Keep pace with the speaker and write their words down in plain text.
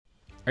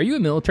Are you a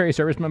military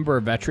service member or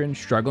veteran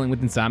struggling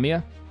with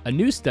insomnia? A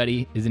new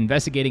study is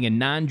investigating a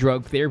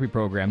non-drug therapy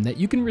program that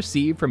you can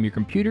receive from your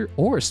computer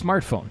or a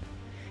smartphone.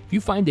 If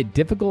you find it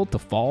difficult to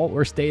fall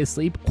or stay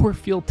asleep or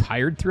feel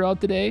tired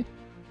throughout the day,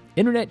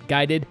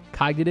 internet-guided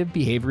cognitive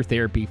behavior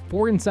therapy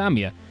for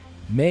insomnia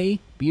may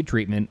be a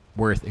treatment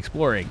worth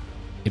exploring.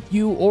 If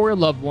you or a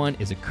loved one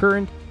is a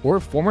current or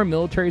former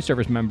military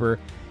service member,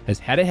 has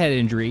had a head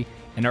injury,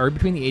 and are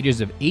between the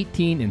ages of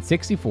 18 and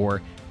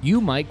 64, you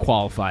might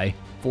qualify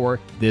for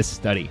this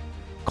study.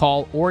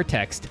 Call or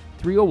text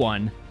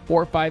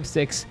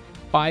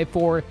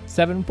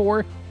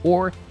 301-456-5474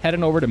 or head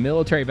on over to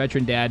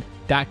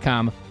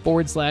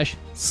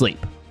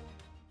militaryveterandad.com/sleep.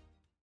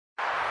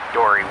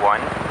 Dory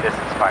 1, this is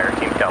Fire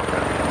Team Delta.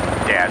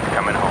 Dad's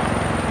coming home.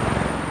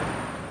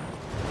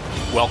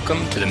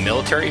 Welcome to the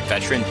Military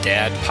Veteran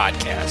Dad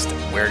Podcast,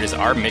 where it is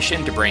our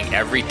mission to bring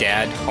every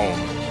dad home.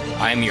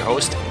 I am your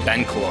host,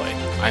 Ben Colloy.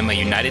 I'm a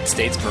United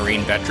States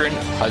Marine veteran,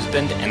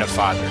 husband, and a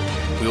father.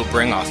 We will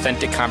bring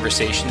authentic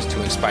conversations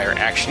to inspire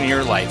action in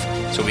your life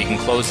so we can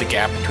close the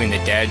gap between the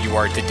dad you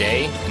are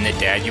today and the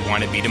dad you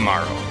want to be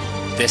tomorrow.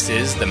 This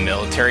is the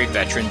Military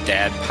Veteran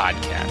Dad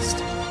Podcast.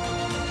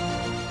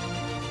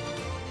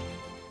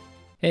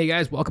 Hey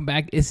guys, welcome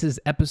back. This is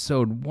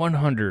episode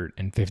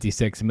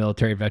 156 of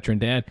Military Veteran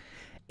Dad,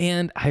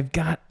 and I've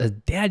got a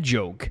dad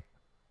joke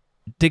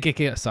to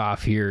kick us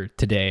off here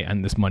today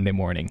on this Monday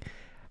morning.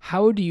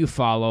 How do you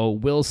follow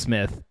Will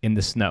Smith in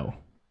the snow?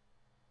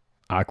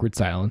 Awkward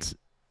silence,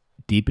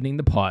 deepening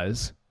the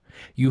pause.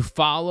 You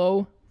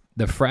follow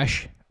the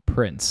Fresh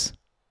Prince.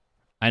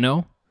 I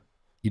know,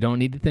 you don't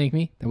need to thank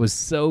me. That was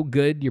so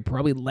good. You're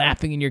probably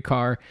laughing in your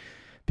car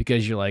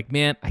because you're like,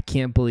 man, I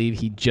can't believe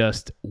he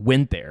just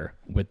went there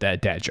with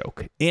that dad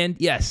joke. And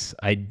yes,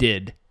 I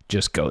did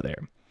just go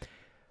there.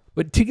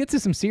 But to get to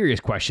some serious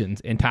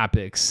questions and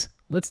topics,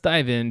 let's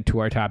dive into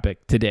our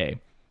topic today.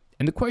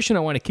 And the question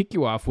I want to kick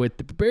you off with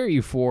to prepare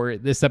you for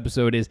this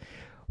episode is,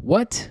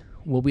 what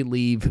will we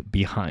leave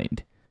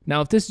behind? Now,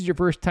 if this is your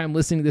first time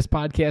listening to this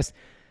podcast,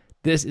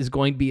 this is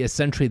going to be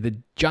essentially the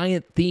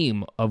giant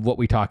theme of what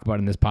we talk about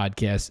in this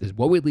podcast is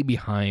what we leave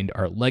behind,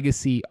 our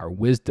legacy, our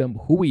wisdom,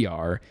 who we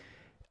are,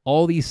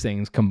 all these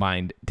things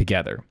combined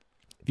together.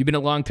 If you've been a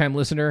long-time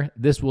listener,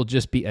 this will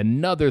just be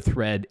another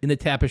thread in the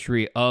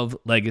tapestry of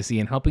legacy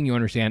and helping you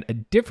understand a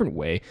different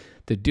way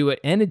to do it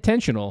and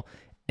intentional,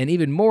 and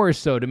even more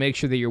so to make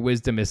sure that your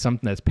wisdom is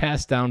something that's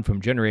passed down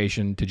from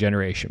generation to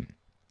generation.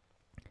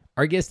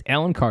 Our guest,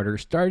 Alan Carter,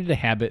 started a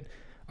habit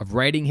of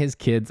writing his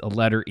kids a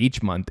letter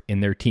each month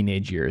in their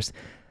teenage years.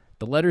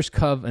 The letters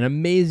cover an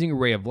amazing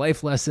array of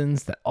life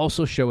lessons that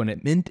also show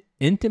an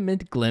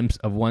intimate glimpse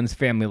of one's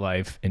family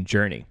life and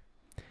journey.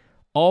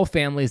 All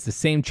families the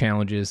same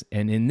challenges,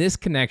 and in this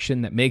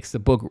connection that makes the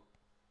book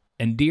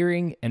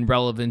endearing and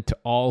relevant to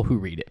all who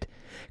read it.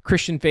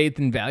 Christian faith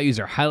and values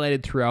are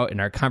highlighted throughout,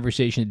 and our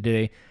conversation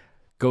today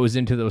goes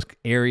into those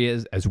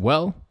areas as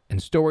well,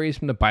 and stories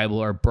from the Bible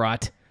are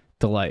brought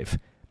to life.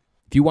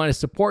 If you want to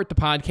support the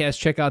podcast,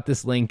 check out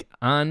this link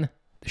on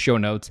the show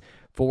notes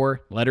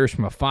for Letters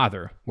from a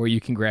Father, where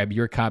you can grab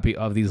your copy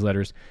of these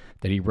letters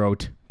that he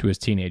wrote to his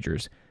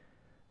teenagers.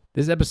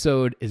 This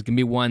episode is going to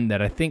be one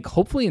that I think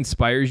hopefully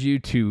inspires you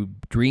to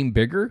dream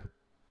bigger,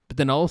 but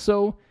then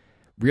also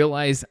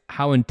realize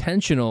how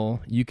intentional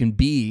you can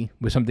be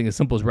with something as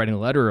simple as writing a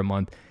letter a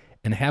month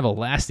and have a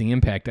lasting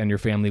impact on your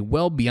family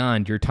well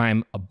beyond your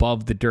time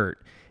above the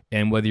dirt.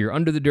 And whether you're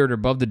under the dirt or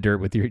above the dirt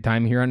with your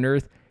time here on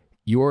earth,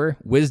 your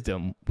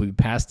wisdom will be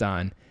passed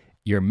on,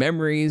 your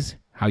memories,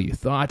 how you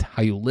thought,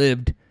 how you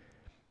lived.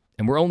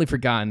 And we're only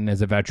forgotten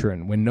as a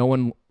veteran when no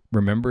one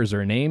remembers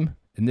our name.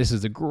 And this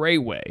is a great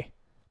way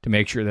to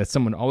make sure that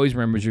someone always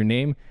remembers your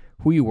name,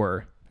 who you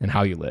were, and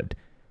how you lived.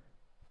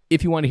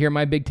 If you want to hear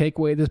my big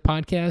takeaway of this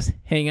podcast,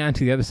 hang on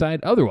to the other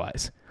side.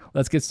 Otherwise,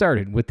 let's get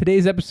started with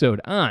today's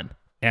episode on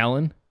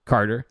Alan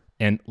Carter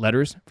and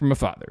Letters from a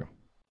Father.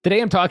 Today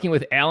I'm talking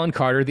with Alan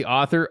Carter, the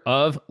author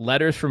of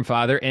Letters from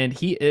Father, and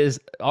he is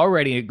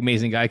already an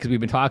amazing guy because we've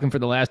been talking for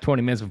the last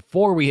 20 minutes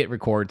before we hit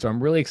record, so I'm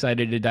really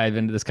excited to dive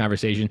into this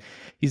conversation.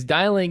 He's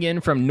dialing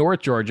in from North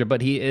Georgia, but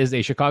he is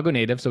a Chicago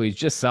native, so he's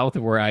just south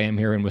of where I am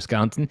here in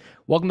Wisconsin.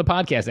 Welcome to the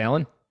podcast,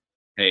 Alan.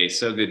 Hey,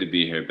 so good to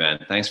be here, Ben.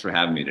 Thanks for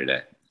having me today.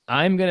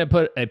 I'm going to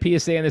put a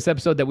PSA in this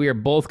episode that we are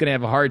both going to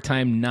have a hard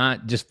time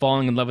not just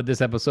falling in love with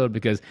this episode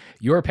because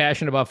you're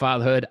passionate about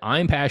fatherhood,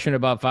 I'm passionate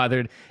about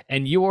fatherhood,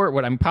 and you're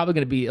what I'm probably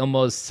going to be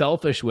almost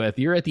selfish with.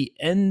 You're at the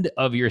end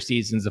of your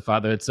seasons of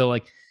fatherhood. So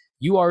like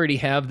you already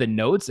have the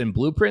notes and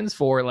blueprints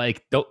for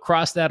like, don't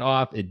cross that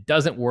off. It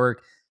doesn't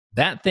work.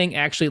 That thing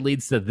actually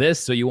leads to this.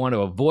 So you want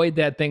to avoid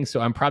that thing. So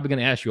I'm probably going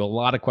to ask you a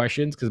lot of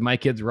questions because my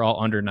kids are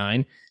all under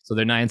 9. So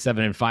they're 9,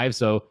 7, and 5.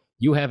 So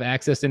you have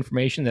access to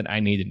information that I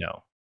need to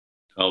know.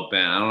 Oh,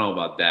 Ben, I don't know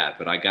about that,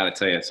 but I got to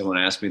tell you, someone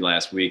asked me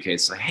last week,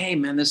 it's like, hey,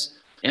 man, this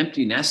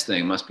empty nest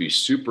thing must be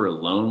super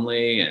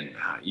lonely and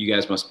you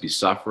guys must be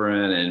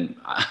suffering. And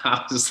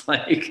I was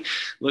like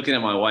looking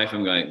at my wife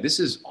and going, this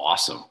is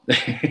awesome.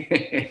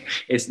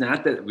 It's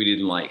not that we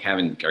didn't like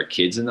having our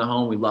kids in the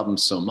home. We love them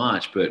so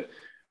much, but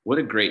what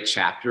a great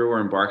chapter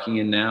we're embarking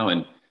in now.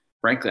 And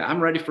frankly,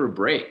 I'm ready for a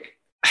break.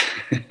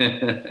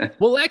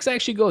 Well, let's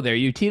actually go there.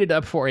 You teed it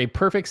up for a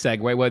perfect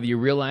segue, whether you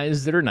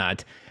realize it or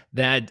not,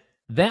 that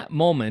that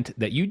moment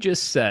that you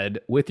just said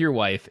with your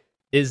wife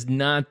is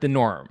not the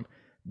norm.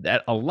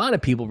 That a lot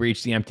of people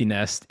reach the empty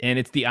nest, and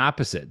it's the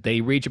opposite. They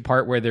reach a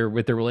part where they're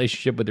with their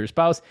relationship with their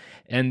spouse,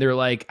 and they're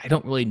like, I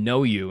don't really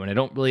know you, and I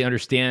don't really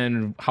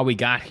understand how we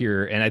got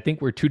here. And I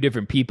think we're two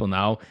different people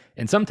now.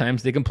 And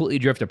sometimes they completely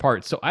drift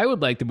apart. So I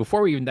would like to,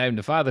 before we even dive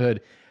into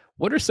fatherhood,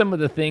 what are some of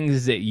the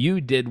things that you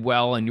did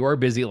well in your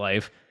busy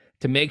life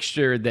to make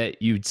sure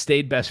that you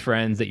stayed best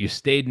friends, that you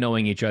stayed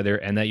knowing each other,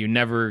 and that you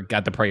never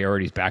got the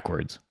priorities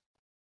backwards?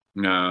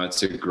 No,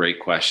 it's a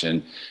great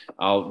question.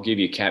 I'll give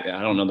you a cap.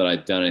 I don't know that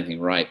I've done anything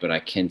right, but I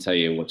can tell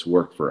you what's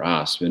worked for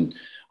us. And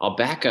I'll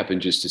back up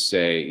and just to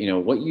say,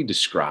 what you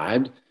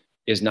described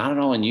is not at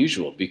all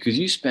unusual because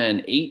you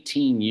spend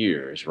 18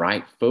 years,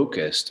 right,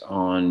 focused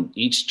on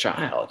each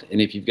child. And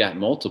if you've got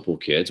multiple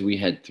kids, we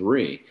had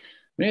three.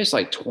 I mean, it's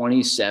like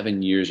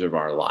 27 years of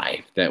our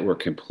life that we're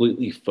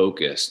completely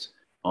focused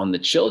on the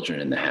children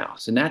in the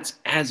house. And that's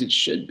as it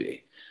should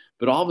be.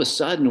 But all of a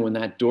sudden, when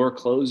that door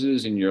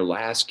closes and your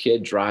last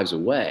kid drives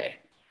away,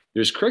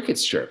 there's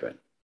crickets chirping,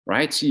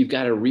 right? So you've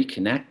got to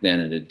reconnect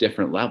then at a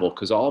different level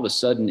because all of a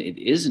sudden it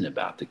isn't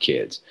about the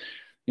kids.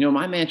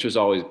 My mantra has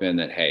always been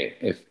that, hey,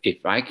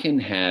 if I can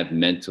have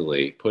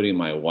mentally putting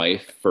my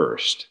wife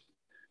first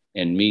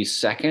and me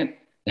second,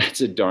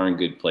 that's a darn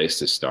good place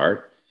to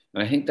start.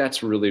 And I think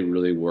that's really,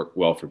 really worked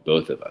well for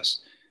both of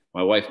us.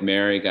 My wife,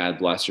 Mary, God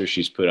bless her,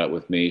 she's put up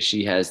with me.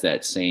 She has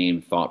that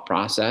same thought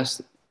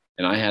process,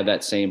 and I have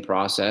that same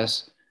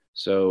process.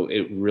 So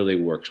it really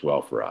works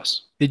well for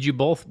us. Did you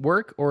both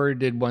work or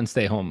did one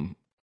stay home?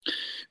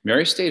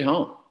 Mary stayed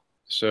home.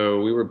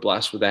 So we were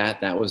blessed with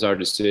that. That was our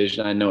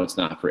decision. I know it's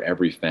not for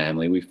every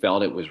family. We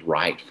felt it was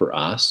right for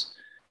us.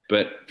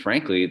 But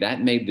frankly,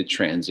 that made the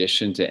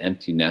transition to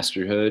empty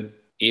nesterhood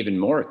even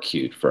more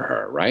acute for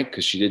her, right?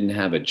 Because she didn't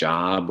have a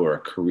job or a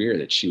career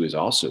that she was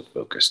also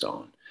focused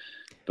on.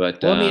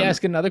 But Well, let me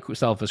ask another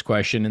selfish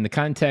question in the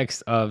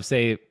context of,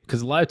 say,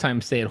 because a lot of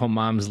times stay-at-home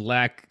moms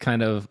lack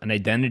kind of an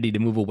identity to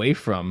move away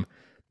from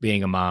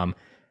being a mom.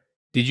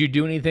 Did you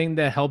do anything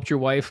that helped your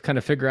wife kind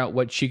of figure out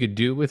what she could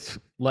do with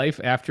life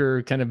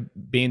after kind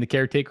of being the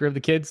caretaker of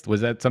the kids?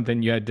 Was that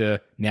something you had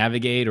to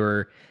navigate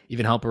or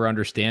even help her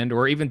understand?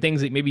 Or even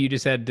things that maybe you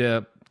just had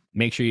to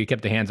make sure you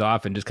kept the hands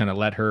off and just kind of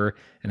let her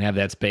and have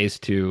that space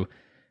to,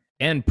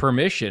 and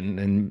permission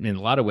in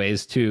a lot of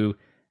ways to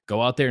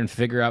go out there and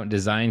figure out and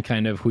design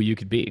kind of who you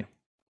could be?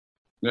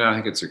 Yeah, I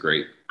think it's a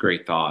great,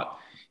 great thought.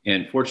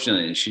 And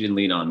fortunately, she didn't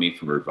lean on me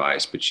for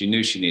advice, but she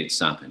knew she needed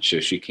something. So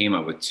she came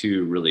up with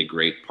two really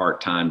great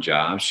part-time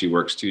jobs. She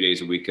works 2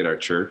 days a week at our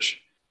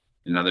church,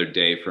 another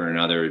day for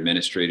another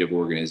administrative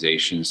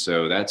organization.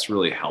 So that's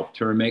really helped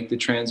her make the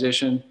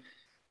transition.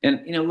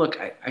 And, look,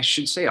 I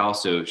should say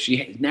also,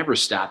 she never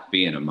stopped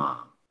being a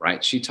mom,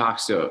 right? She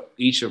talks to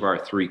each of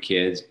our three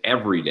kids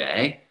every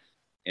day.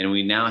 And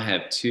we now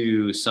have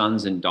two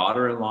sons and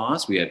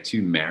daughter-in-laws. We have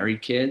two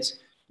married kids.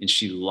 And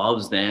she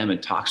loves them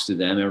and talks to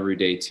them every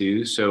day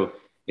too. So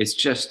it's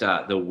just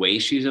the way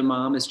she's a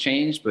mom has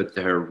changed, but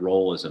her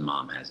role as a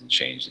mom hasn't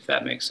changed, if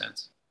that makes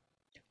sense.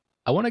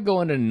 I want to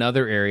go into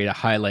another area to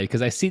highlight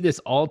because I see this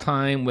all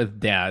time with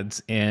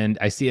dads, and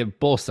I see it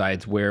both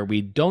sides where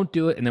we don't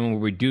do it, and then when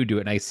we do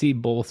it, and I see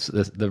both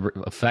the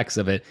effects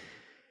of it.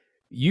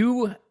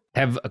 You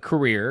have a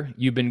career,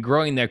 you've been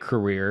growing that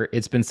career,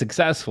 it's been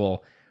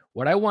successful.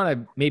 What I want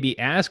to maybe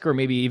ask, or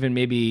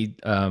maybe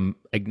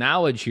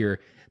acknowledge here,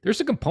 there's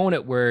a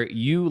component where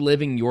you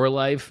living your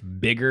life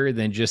bigger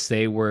than just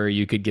say where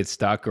you could get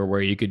stuck or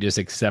where you could just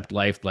accept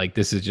life like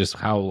this is just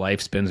how life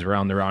spins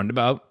around the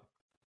roundabout.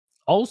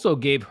 Also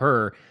gave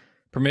her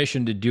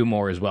permission to do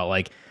more as well.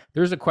 Like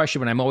there's a question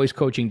when I'm always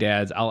coaching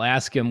dads, I'll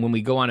ask him when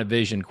we go on a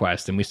vision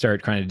quest and we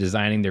start kind of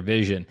designing their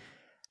vision.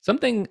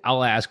 Something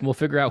I'll ask, and we'll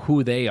figure out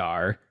who they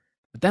are,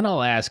 but then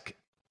I'll ask,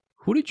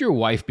 who did your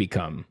wife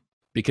become?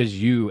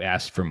 Because you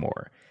asked for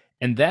more.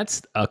 And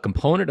that's a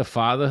component of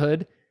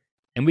fatherhood.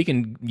 And we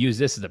can use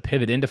this as a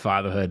pivot into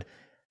fatherhood,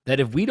 that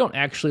if we don't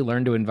actually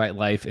learn to invite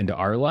life into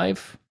our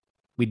life,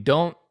 we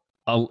don't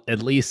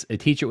at least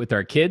teach it with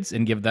our kids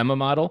and give them a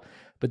model.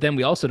 But then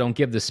we also don't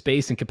give the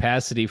space and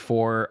capacity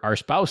for our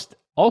spouse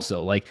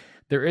also. Like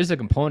there is a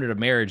component of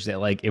marriage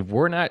that like, if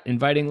we're not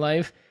inviting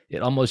life,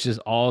 it almost just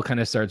all kind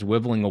of starts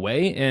wibbling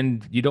away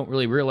and you don't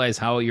really realize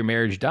how your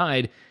marriage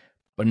died.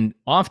 But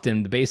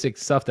often the basic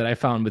stuff that I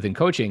found within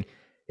coaching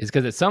is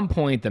because at some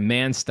point the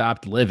man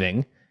stopped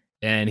living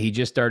and he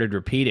just started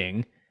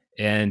repeating.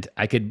 And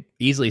I could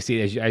easily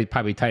see, as I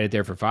probably tied it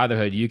there for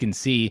fatherhood, you can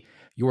see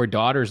your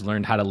daughters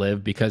learned how to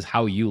live because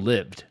how you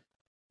lived.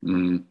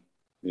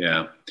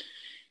 Yeah.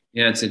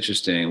 Yeah, it's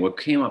interesting. What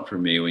came up for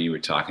me when you were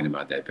talking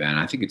about that, Ben,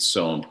 I think it's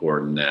so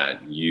important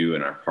that you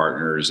and our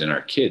partners and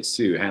our kids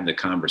too have the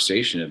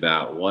conversation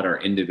about what our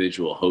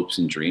individual hopes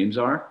and dreams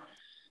are.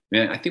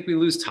 Man, I think we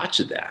lose touch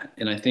of that.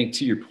 And I think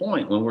to your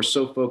point, when we're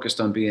so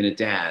focused on being a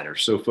dad or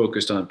so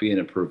focused on being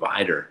a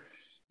provider,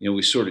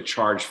 we sort of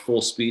charge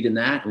full speed in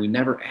that. And we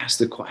never ask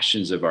the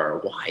questions of our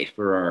wife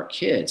or our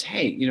kids.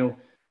 Hey,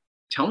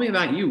 tell me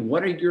about you.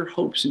 What are your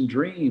hopes and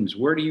dreams?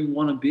 Where do you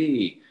want to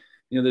be?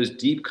 Those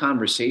deep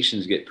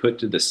conversations get put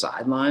to the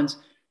sidelines.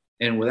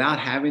 And without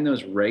having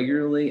those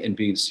regularly and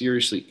being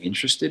seriously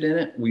interested in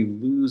it, we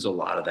lose a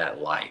lot of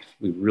that life.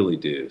 We really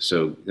do.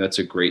 So that's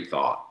a great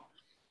thought.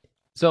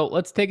 So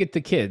let's take it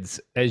to kids.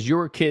 As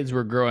your kids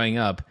were growing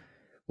up,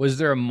 was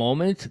there a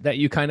moment that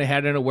you kind of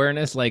had an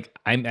awareness, like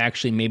I'm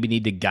actually maybe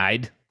need to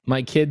guide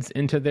my kids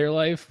into their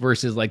life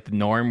versus like the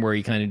norm where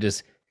you kind of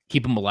just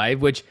keep them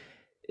alive, which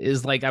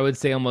is like, I would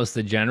say almost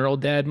the general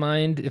dad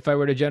mind, if I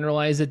were to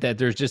generalize it, that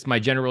there's just my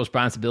general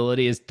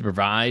responsibility is to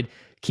provide,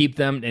 keep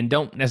them, and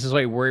don't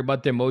necessarily worry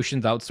about their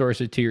emotions,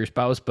 outsource it to your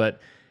spouse. But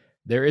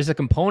there is a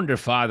component of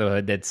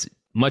fatherhood that's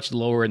much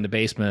lower in the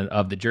basement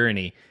of the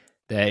journey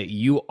that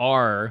you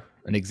are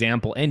an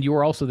example and you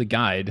are also the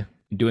guide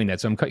doing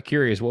that. So I'm quite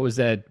curious, what was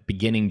that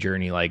beginning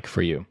journey like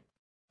for you?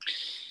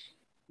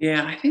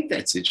 Yeah, I think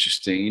that's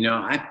interesting.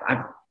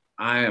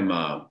 I'm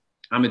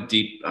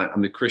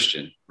a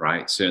Christian,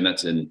 right? So,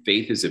 and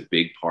faith is a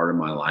big part of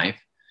my life.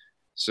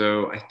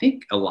 So I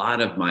think a lot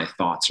of my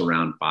thoughts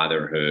around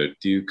fatherhood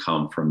do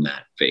come from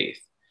that faith.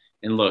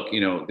 And look,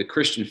 the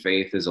Christian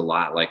faith is a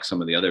lot like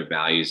some of the other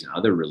values and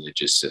other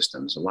religious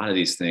systems. A lot of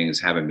these things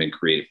haven't been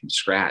created from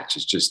scratch.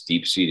 It's just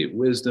deep-seated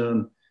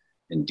wisdom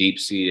and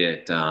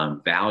deep-seated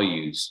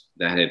values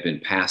that have been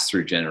passed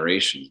through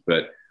generations.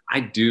 But I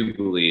do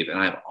believe, and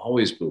I've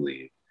always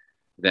believed,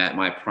 that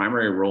my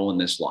primary role in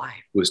this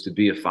life was to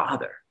be a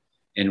father.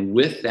 And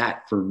with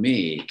that, for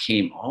me,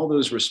 came all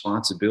those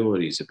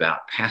responsibilities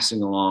about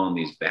passing along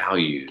these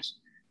values,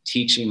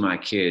 teaching my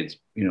kids,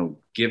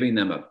 giving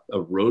them a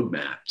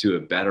roadmap to a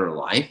better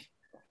life,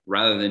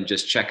 rather than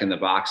just checking the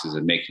boxes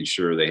and making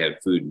sure they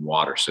have food and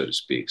water, so to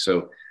speak.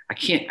 So I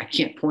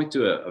can't point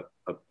to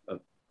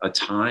a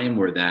time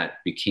where that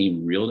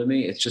became real to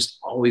me. It's just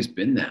always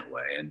been that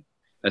way. And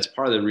that's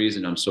part of the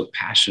reason I'm so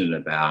passionate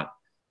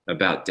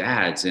about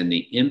dads and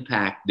the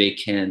impact they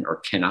can or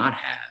cannot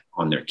have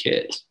on their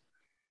kids.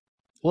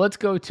 Well, let's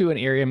go to an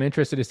area. I'm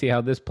interested to see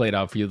how this played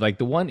out for you. Like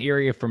the one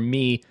area for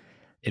me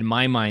in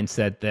my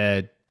mindset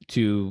that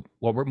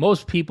what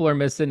most people are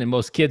missing and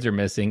most kids are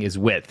missing is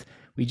width.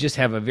 We just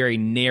have a very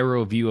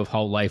narrow view of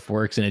how life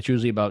works. And it's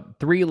usually about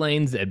 3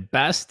 lanes at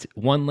best,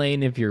 1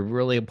 lane if you're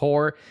really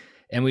poor.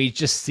 And we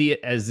just see it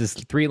as this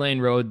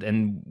 3-lane road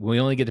and we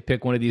only get to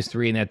pick one of these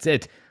 3 and that's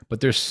it. But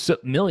there's a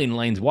million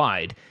lanes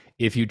wide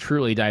if you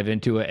truly dive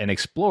into it and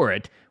explore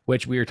it,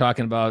 which we were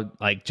talking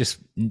about, like just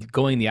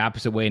going the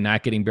opposite way,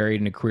 not getting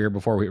buried in a career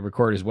before we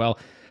record as well.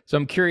 So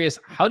I'm curious,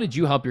 how did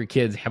you help your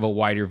kids have a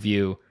wider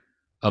view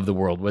of the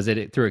world? Was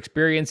it through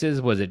experiences?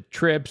 Was it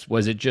trips?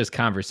 Was it just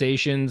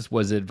conversations?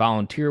 Was it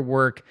volunteer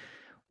work?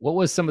 What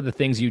was some of the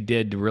things you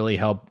did to really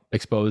help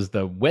expose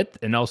the width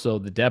and also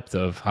the depth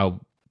of how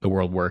the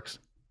world works?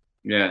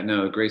 Yeah,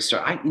 no, great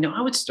start.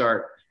 I would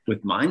start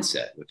with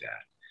mindset with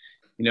that.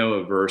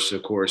 A verse,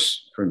 of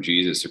course, from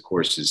Jesus, of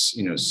course, is,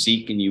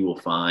 seek and you will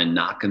find,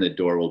 knock and the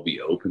door will be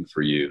open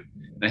for you.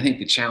 And I think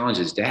the challenge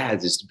as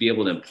dads is to be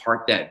able to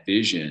impart that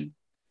vision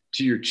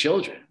to your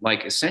children,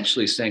 like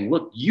essentially saying,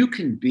 look, you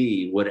can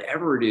be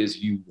whatever it is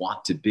you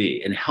want to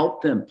be, and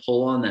help them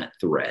pull on that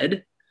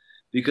thread,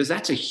 because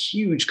that's a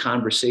huge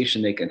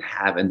conversation they can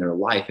have in their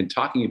life. And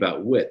talking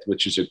about width,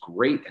 which is a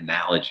great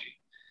analogy,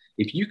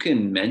 if you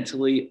can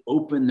mentally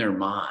open their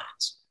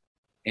minds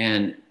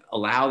and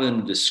allow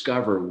them to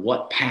discover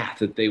what path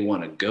that they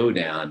want to go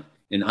down,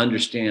 and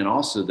understand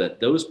also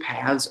that those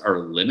paths are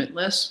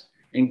limitless.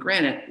 And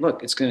granted,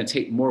 look, it's going to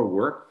take more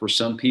work for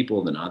some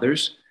people than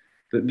others,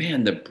 but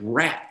man, the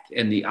breadth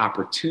and the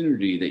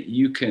opportunity that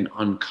you can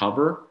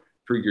uncover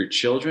for your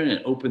children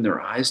and open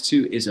their eyes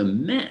to is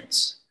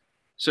immense.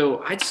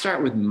 So I'd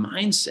start with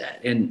mindset,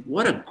 and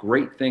what a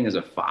great thing as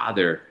a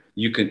father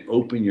you can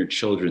open your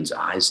children's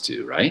eyes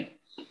to, right?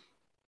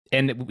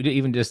 And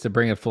even just to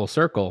bring it full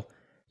circle,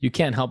 you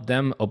can't help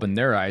them open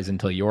their eyes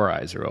until your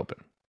eyes are open.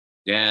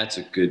 Yeah, that's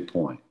a good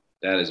point.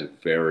 That is a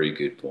very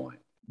good point.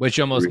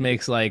 Which almost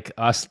makes like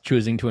us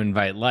choosing to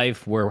invite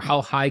life, where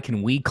how high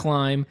can we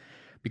climb?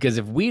 Because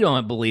if we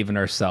don't believe in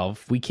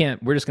ourselves, we're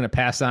just going to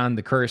pass on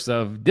the curse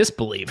of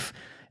disbelief.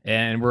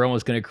 And we're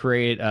almost going to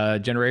create a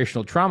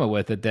generational trauma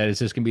with it. That is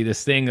just going to be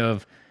this thing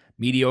of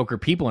mediocre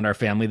people in our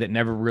family that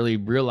never really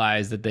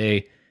realize that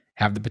they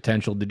have the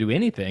potential to do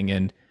anything.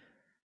 And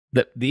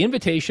the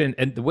invitation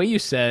and the way you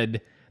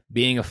said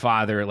being a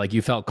father, like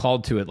you felt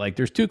called to it, like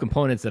there's 2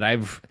 components that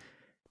I've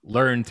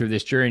learned through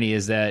this journey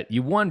is that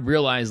you, one,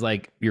 realize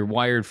like you're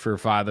wired for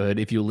fatherhood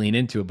if you lean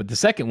into it. But the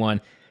second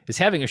one is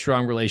having a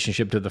strong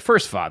relationship to the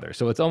first father.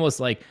 So it's almost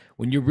like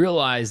when you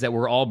realize that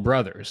we're all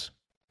brothers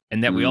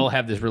and that we all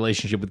have this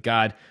relationship with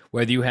God,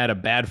 whether you had a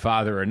bad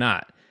father or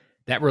not,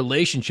 that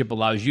relationship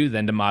allows you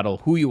then to model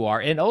who you are,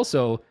 and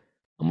also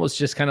almost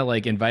just kind of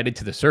like invited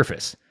to the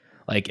surface.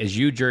 Like as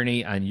you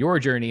journey on your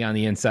journey on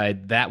the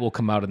inside, that will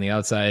come out on the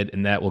outside,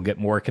 and that will get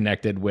more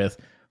connected with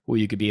who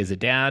you could be as a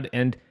dad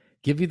and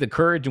give you the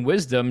courage and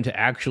wisdom to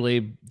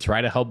actually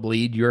try to help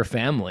lead your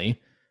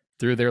family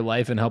through their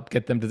life and help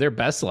get them to their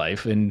best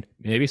life and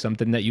maybe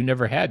something that you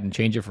never had and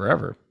change it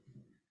forever.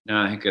 No,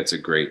 I think that's a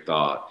great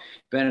thought.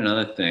 Ben,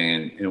 another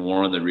thing, and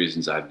one of the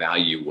reasons I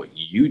value what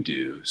you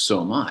do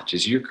so much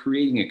is you're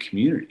creating a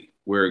community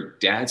where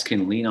dads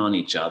can lean on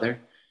each other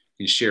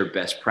and share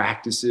best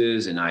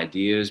practices and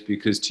ideas.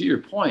 Because to your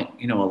point,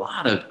 a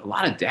lot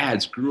of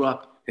dads grew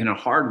up in a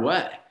hard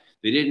way.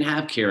 They didn't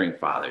have caring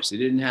fathers. They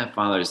didn't have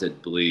fathers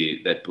that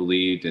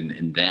believed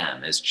in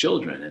them as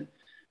children. And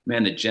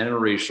man, the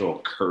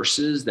generational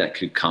curses that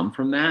could come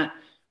from that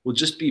will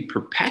just be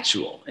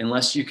perpetual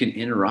unless you can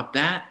interrupt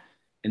that.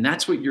 And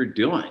that's what you're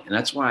doing. And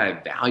that's why I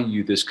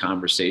value this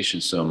conversation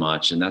so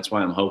much. And that's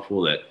why I'm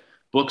hopeful that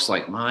books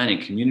like mine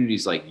and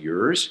communities like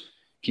yours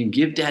can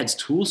give dads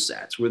tool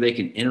sets where they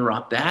can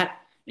interrupt that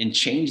and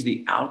change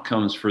the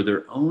outcomes for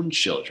their own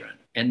children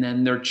and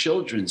then their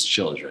children's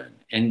children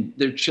and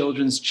their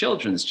children's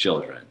children's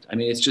children. I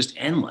mean, it's just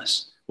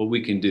endless what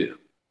we can do.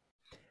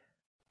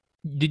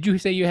 Did you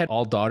say you had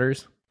all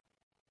daughters?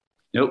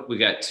 Nope. We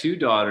got 2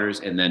 daughters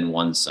and then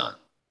 1 son.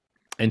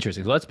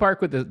 Interesting. So let's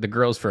park with the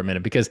girls for a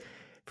minute, because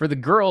for the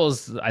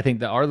girls, I think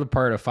the other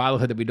part of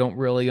fatherhood that we don't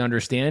really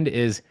understand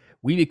is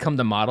we become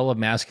the model of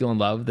masculine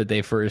love that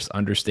they first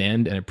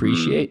understand and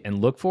appreciate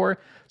and look for.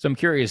 So I'm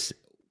curious,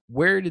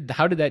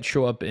 how did that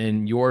show up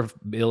in your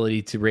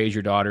ability to raise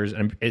your daughters?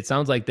 And it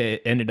sounds like they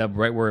ended up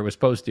right where it was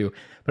supposed to,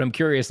 but I'm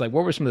curious, like,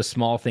 what were some of the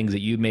small things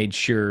that you made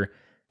sure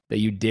that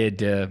you did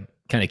to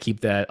kind of keep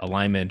that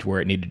alignment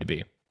where it needed to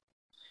be?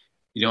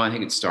 I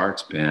think it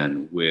starts,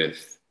 Ben,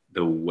 with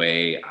the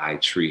way I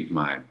treat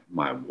my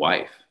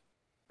wife.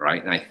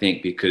 Right. And I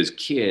think because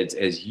kids,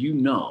 as you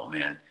know,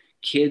 man,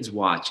 kids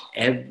watch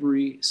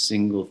every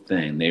single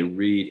thing. They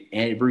read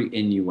every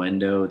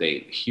innuendo.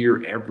 They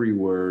hear every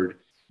word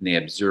and they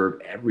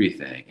observe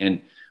everything.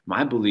 And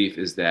my belief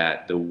is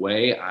that the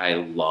way I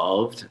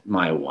loved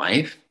my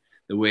wife,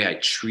 the way I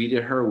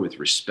treated her with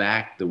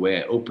respect, the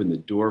way I opened the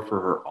door for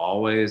her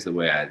always, the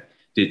way I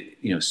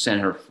did,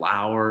 send her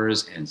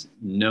flowers and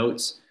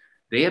notes,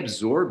 they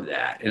absorbed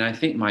that. And I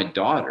think my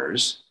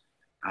daughters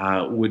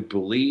would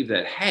believe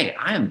that, hey,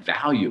 I am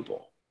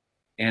valuable.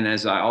 And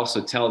as I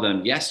also tell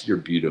them, yes, you're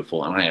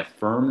beautiful, and I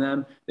affirm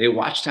them, they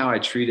watched how I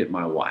treated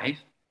my wife.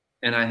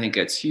 And I think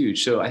that's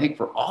huge. So I think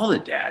for all the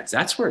dads,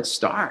 that's where it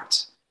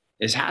starts,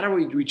 is how do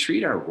we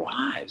treat our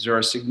wives or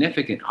our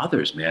significant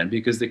others, man?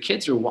 Because the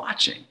kids are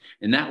watching,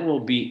 and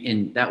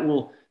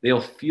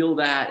they'll feel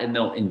that and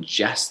they'll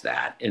ingest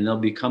that and they'll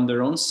become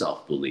their own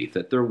self-belief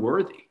that they're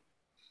worthy.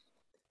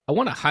 I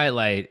want to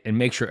highlight and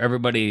make sure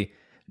everybody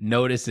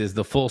notices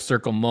the full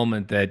circle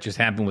moment that just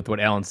happened with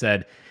what Alan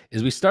said.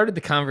 Is we started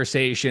the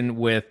conversation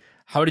with,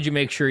 how did you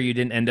make sure you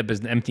didn't end up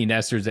as empty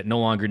nesters that no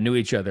longer knew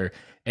each other?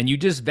 And you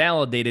just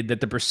validated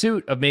that the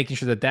pursuit of making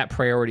sure that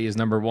priority is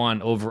number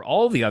one over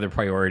all the other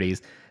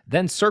priorities,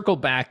 then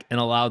circled back and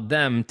allowed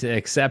them to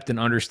accept and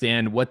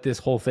understand what this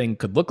whole thing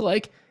could look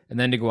like, and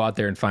then to go out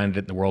there and find it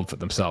in the world for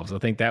themselves. I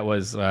think that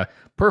was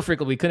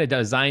perfect. We couldn't have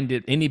designed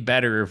it any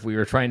better if we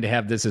were trying to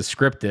have this as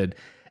scripted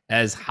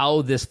as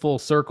how this full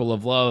circle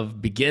of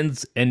love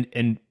begins,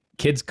 and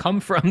kids come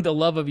from the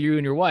love of you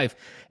and your wife,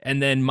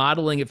 and then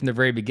modeling it from the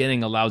very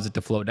beginning allows it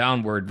to flow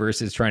downward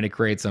versus trying to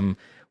create some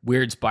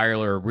weird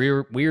spiral or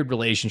weird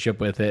relationship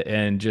with it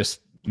and just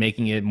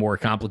making it more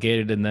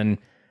complicated. And then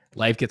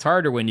life gets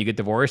harder when you get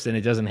divorced and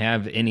it doesn't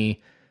have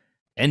any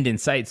end in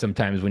sight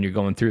sometimes when you're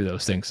going through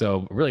those things.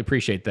 So I really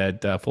appreciate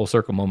that full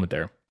circle moment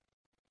there.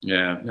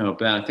 Yeah, no,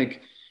 but I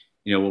think,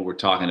 what we're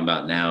talking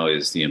about now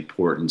is the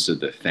importance of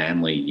the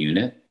family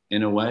unit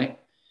in a way.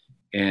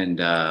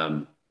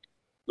 And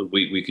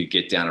we could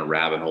get down a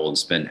rabbit hole and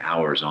spend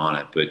hours on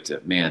it.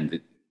 But man,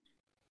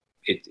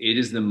 it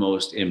is the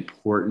most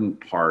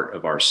important part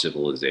of our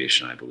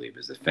civilization, I believe,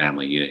 is the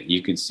family unit.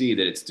 You can see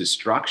that its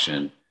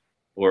destruction,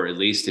 or at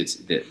least it's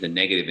the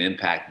negative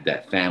impact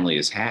that family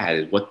has had,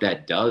 is what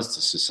that does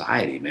to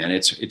society, man.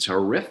 It's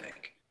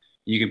horrific.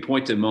 You can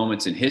point to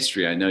moments in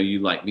history. I know you,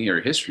 like me, are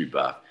a history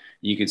buff.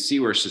 You can see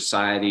where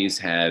societies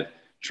have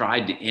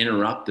tried to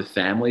interrupt the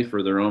family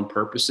for their own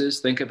purposes.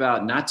 Think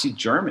about Nazi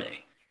Germany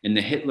and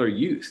the Hitler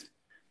Youth,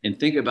 and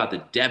think about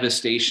the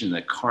devastation,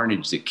 the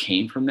carnage that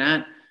came from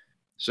that.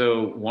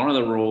 So one of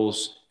the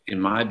roles, in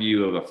my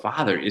view, of a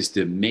father is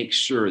to make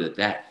sure that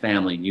that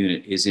family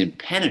unit is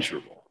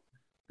impenetrable,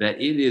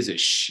 that it is a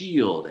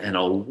shield and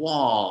a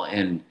wall,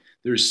 and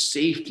there's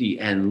safety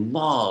and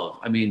love.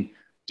 I mean,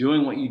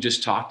 doing what you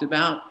just talked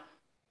about,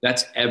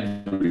 that's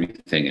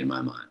everything in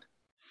my mind.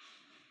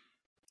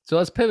 So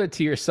let's pivot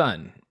to your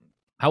son.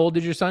 How old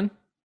is your son?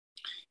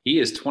 He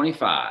is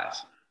 25.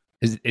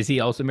 Is he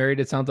also married?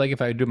 It sounds like,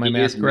 if I do my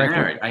math correctly.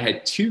 Married. I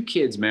had 2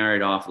 kids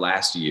married off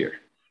last year.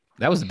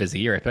 That was a busy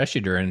year, especially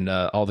during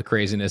all the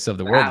craziness of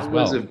the world as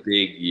well. That was a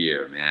big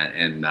year, man.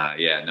 And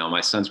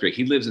my son's great.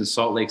 He lives in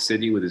Salt Lake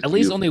City with his. At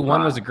least only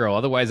one was a girl.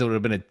 Otherwise, it would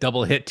have been a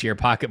double hit to your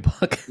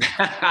pocketbook.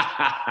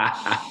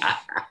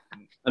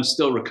 I'm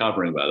still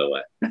recovering, by the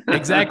way.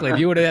 Exactly. If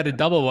you would have had a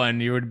double one,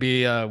 you would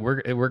be.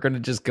 We're going to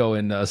just go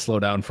and slow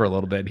down for a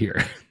little bit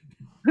here.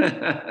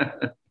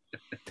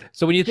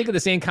 So when you think of the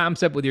same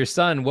concept with your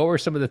son, what were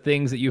some of the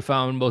things that you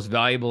found most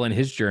valuable in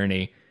his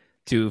journey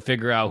to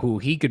figure out who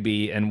he could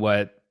be and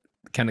what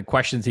kind of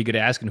questions he could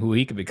ask and who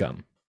he could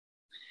become?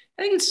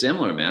 I think it's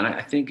similar, man.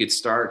 I think it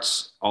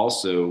starts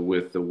also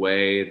with the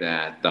way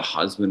that the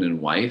husband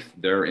and wife,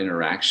 their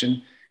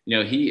interaction,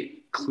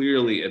 he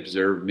clearly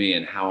observed me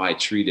and how I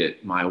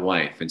treated my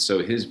wife. And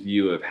so his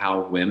view of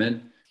how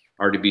women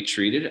are to be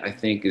treated, I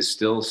think is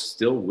still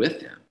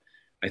with him.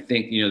 I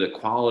think, the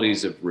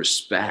qualities of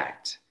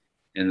respect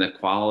and the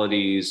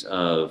qualities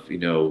of,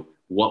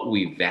 what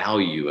we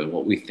value and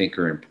what we think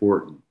are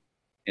important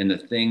and the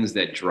things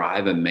that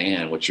drive a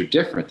man, which are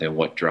different than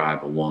what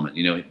drive a woman.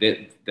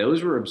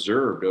 Those were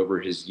observed over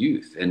his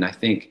youth. And I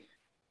think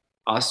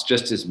us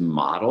just as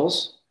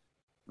models,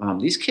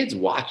 these kids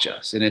watch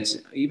us, and it's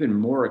even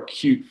more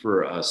acute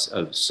for us,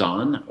 a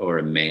son or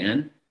a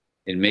man,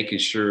 in making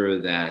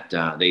sure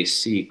that they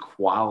see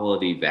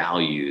quality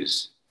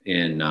values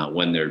in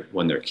when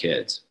they're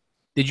kids.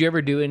 Did you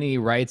ever do any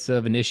rites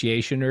of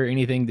initiation or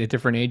anything at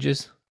different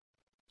ages?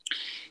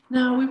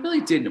 No, we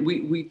really didn't.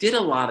 We did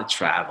a lot of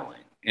traveling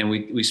and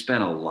we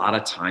spent a lot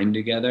of time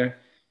together.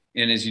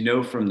 And as you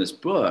know from this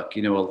book,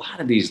 a lot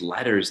of these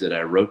letters that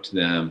I wrote to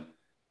them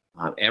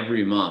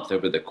every month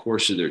over the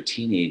course of their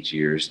teenage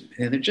years,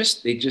 and they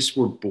just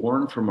were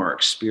born from our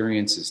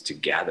experiences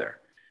together.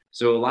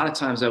 So a lot of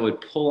times I would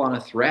pull on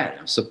a thread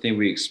of something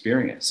we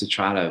experienced to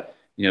try to,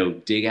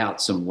 dig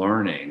out some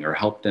learning or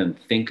help them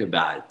think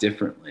about it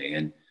differently.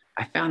 And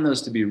I found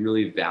those to be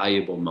really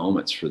valuable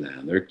moments for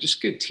them. They're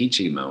just good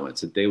teaching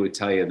moments that they would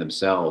tell you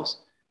themselves,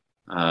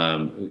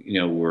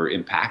 were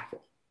impactful.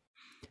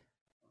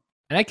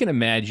 And I can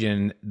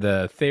imagine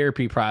the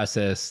therapy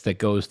process that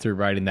goes through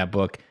writing that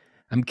book.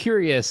 I'm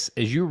curious,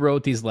 as you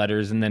wrote these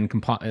letters and then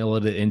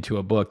compiled it into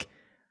a book,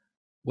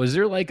 was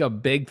there like a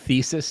big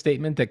thesis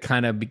statement that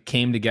kind of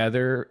came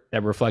together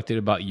that reflected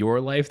about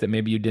your life that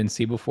maybe you didn't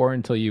see before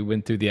until you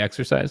went through the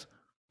exercise?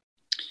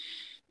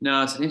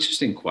 No, it's an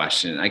interesting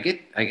question. I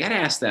get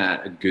asked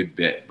that a good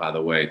bit, by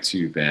the way,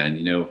 too,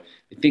 Ben.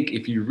 I think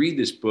if you read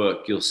this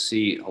book, you'll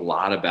see a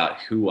lot about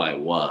who I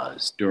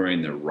was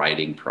during the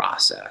writing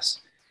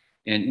process.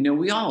 And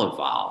we all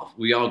evolve,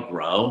 we all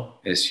grow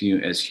as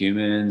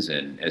humans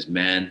and as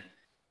men.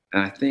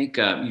 And I think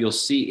you'll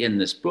see in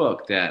this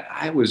book that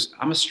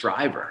I'm a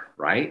striver,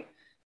 right?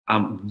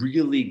 I'm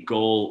really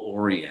goal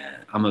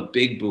oriented. I'm a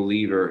big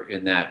believer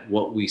in that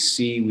what we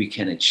see, we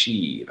can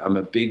achieve. I'm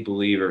a big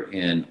believer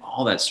in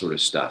all that sort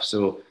of stuff.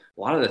 So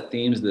a lot of the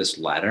themes of this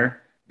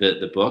letter,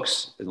 the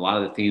books, and a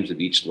lot of the themes of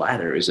each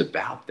letter is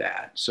about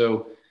that.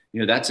 So,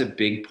 that's a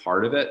big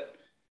part of it.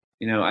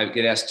 I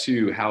get asked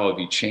too, how have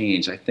you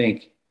changed? I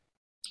think,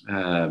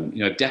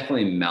 I've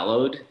definitely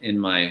mellowed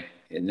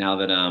now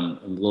that I'm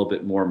a little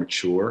bit more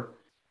mature,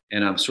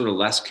 and I'm sort of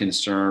less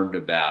concerned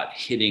about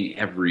hitting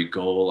every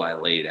goal I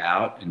laid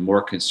out and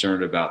more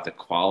concerned about the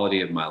quality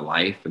of my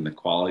life and the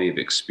quality of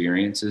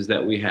experiences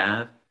that we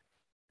have.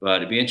 But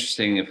it'd be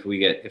interesting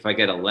if I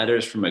get a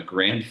letters from a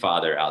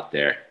grandfather out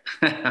there,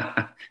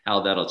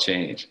 how that'll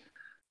change.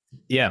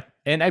 Yeah.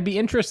 And I'd be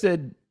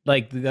interested,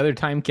 like the other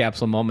time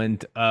capsule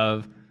moment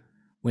of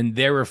when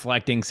they're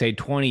reflecting, say,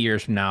 20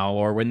 years from now,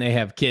 or when they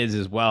have kids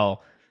as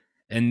well,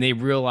 and they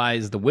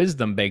realize the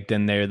wisdom baked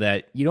in there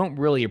that you don't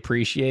really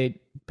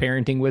appreciate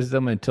parenting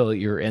wisdom until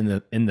you're in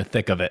the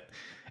thick of it.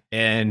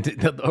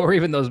 And or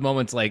even those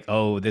moments like,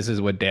 oh, this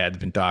is what dad's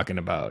been talking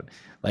about.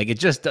 Like it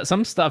just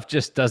some stuff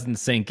just doesn't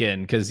sink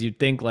in because you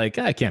think like,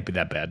 it can't be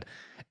that bad.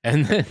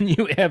 And then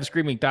you have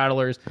screaming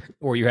toddlers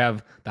or you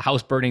have the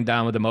house burning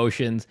down with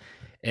emotions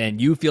and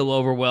you feel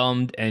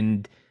overwhelmed.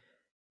 And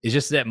it's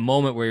just that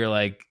moment where you're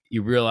like,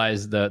 you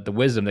realize the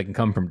wisdom that can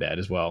come from dad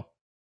as well.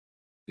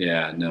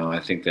 Yeah, no, I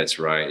think that's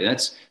right.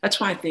 That's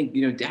why I think,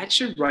 dad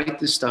should write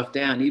this stuff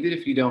down, even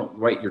if you don't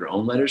write your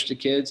own letters to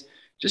kids,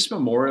 just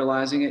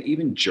memorializing it,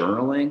 even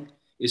journaling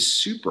is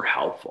super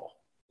helpful.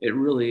 It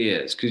really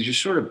is, because you're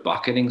sort of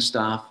bucketing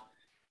stuff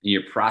and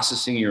you're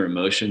processing your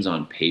emotions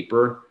on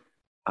paper,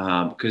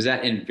 because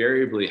that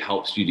invariably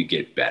helps you to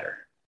get better.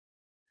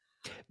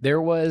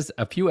 There was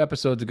a few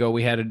episodes ago,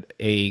 we had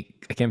I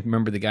can't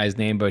remember the guy's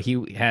name, but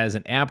he has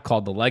an app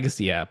called the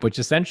Legacy app, which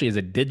essentially is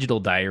a digital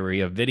diary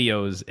of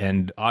videos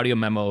and audio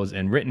memos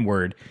and written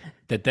word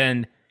that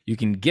then you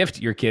can gift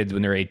your kids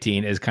when they're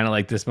 18 as kind of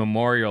like this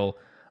memorial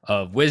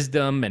of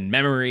wisdom and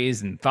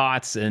memories and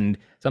thoughts and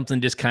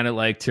something just kind of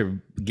like to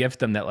gift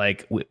them that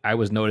like I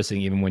was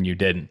noticing even when you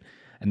didn't.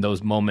 And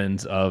those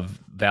moments of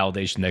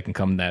validation that can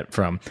come that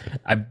from.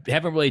 I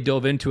haven't really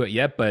dove into it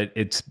yet, but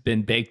it's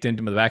been baked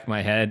into the back of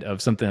my head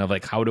of something of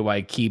like, how do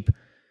I keep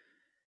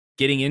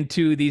getting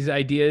into these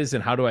ideas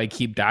and how do I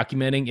keep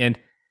documenting? And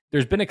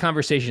there's been a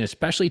conversation,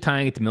 especially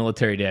tying it to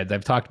military dads.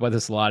 I've talked about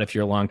this a lot if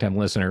you're a longtime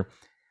listener,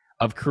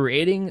 of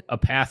creating a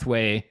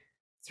pathway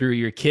through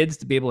your kids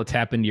to be able to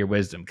tap into your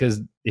wisdom.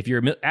 Because if you're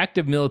an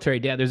active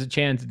military dad, there's a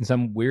chance in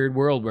some weird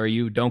world where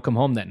you don't come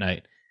home that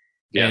night.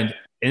 Yeah.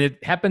 And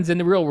it happens in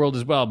the real world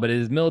as well, but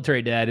as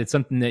military dad, it's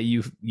something that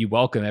you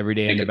welcome every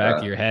day in the back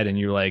of your head, and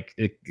you're like,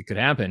 it could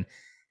happen.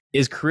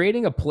 is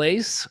creating a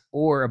place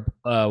or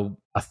a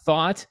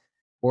thought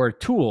or a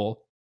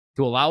tool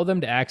to allow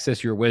them to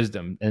access your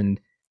wisdom. And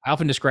I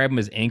often describe them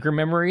as anchor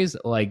memories,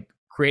 like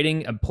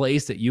creating a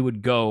place that you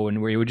would go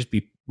and where you would just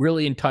be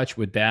really in touch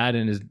with dad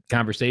and his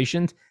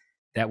conversations,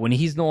 that when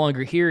he's no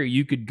longer here,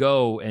 you could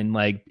go and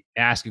like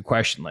ask a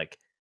question like,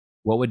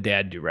 what would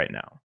dad do right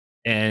now?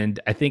 And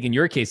I think in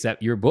your case,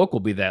 that your book will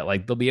be that,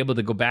 like, they'll be able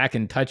to go back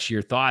and touch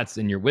your thoughts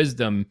and your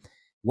wisdom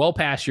well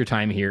past your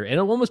time here. And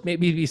it'll almost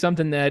maybe be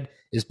something that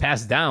is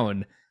passed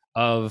down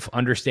of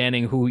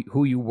understanding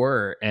who you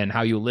were and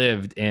how you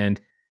lived,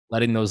 and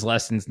letting those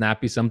lessons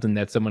not be something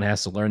that someone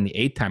has to learn the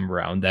eighth time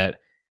around. That,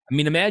 I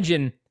mean,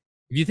 imagine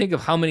if you think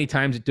of how many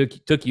times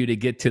it took you to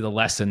get to the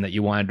lesson that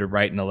you wanted to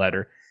write in a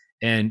letter,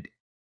 and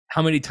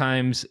how many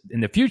times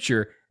in the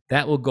future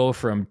that will go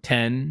from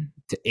 10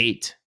 to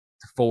 8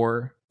 to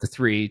 4 to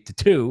 3 to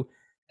 2.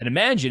 And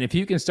imagine if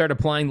you can start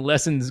applying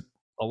lessons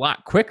a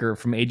lot quicker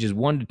from ages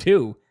 1 to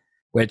 2,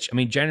 which, I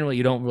mean, generally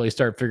you don't really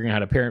start figuring out how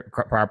to parent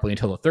properly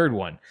until the third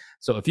one.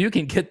 So if you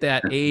can get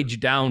that age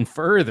down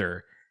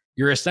further,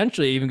 you're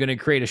essentially even going to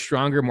create a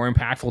stronger, more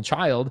impactful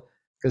child,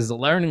 because the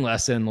learning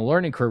lesson, the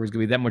learning curve is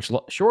going to be that much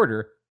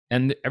shorter.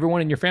 And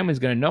everyone in your family is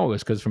going to know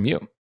it's because from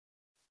you.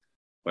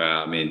 Well,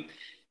 I mean,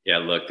 yeah,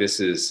 look,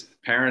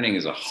 parenting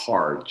is a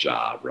hard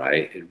job,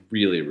 right? It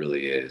really,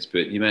 really is.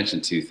 But you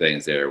mentioned two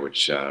things there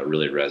which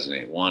really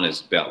resonate. One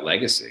is about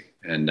legacy.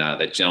 And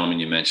that gentleman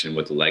you mentioned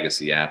with the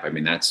legacy app, I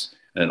mean, that's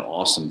an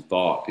awesome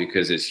thought,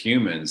 because as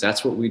humans,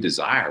 that's what we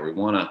desire. We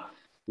want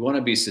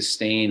to be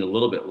sustained a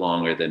little bit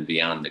longer than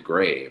beyond the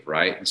grave,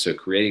 right? And so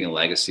creating a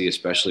legacy,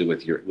 especially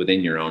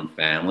within your own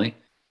family,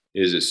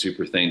 is a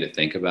super thing to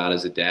think about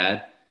as a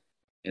dad.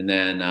 And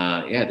then,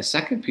 yeah, the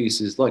second piece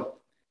is, look,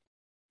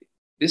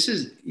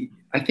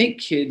 I think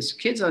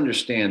kids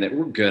understand that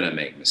we're going to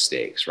make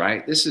mistakes,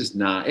 right?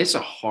 It's a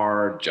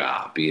hard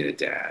job being a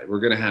dad. We're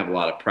going to have a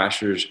lot of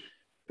pressures,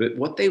 but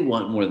what they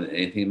want more than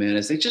anything, man,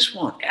 is they just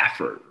want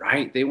effort,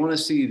 right? They want to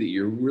see that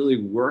you're really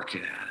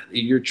working at it,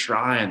 that you're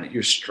trying, that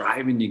you're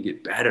striving to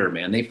get better,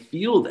 man. They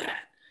feel that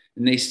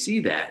and they see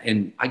that.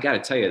 And I got to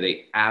tell you,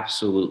 they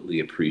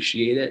absolutely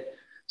appreciate it.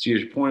 So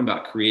your point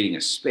about creating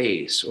a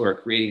space or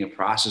creating a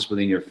process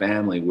within your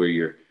family where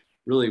you're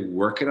really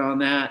working on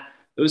that,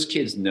 those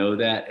kids know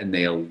that and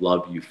they'll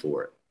love you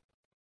for it.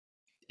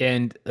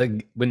 And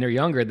when they're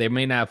younger, they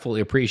may not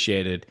fully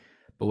appreciate it,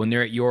 but when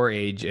they're at your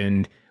age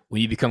and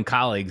when you become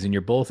colleagues and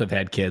you both have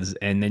had kids,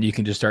 and then you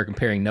can just start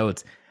comparing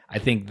notes, I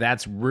think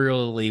that's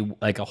really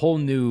like a whole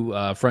new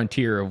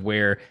frontier of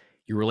where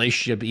your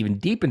relationship even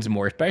deepens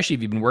more, especially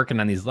if you've been working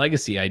on these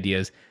legacy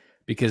ideas,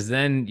 because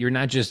then you're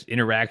not just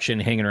interaction,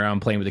 hanging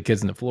around, playing with the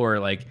kids on the floor.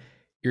 Like,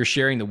 you're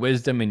sharing the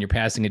wisdom and you're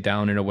passing it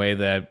down in a way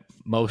that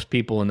most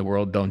people in the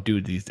world don't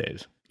do these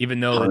days. Even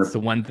though it's the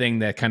one thing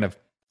that kind of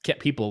kept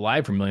people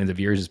alive for millions of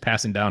years, is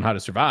passing down how to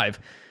survive.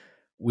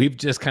 We've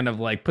just kind of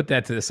like put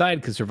that to the side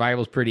because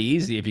survival is pretty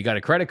easy if you got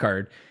a credit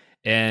card.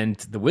 And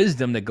the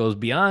wisdom that goes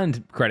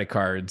beyond credit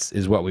cards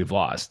is what we've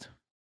lost.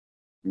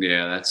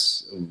 Yeah,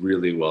 that's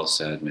really well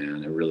said,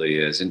 man. It really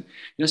is. And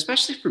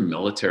especially for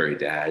military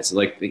dads,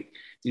 like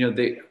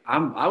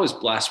I was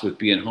blessed with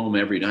being home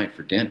every night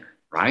for dinner,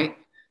 right?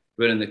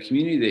 But in the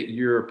community that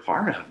you're a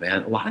part of,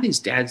 man, a lot of these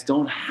dads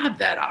don't have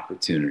that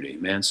opportunity,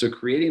 man. So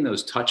creating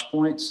those touch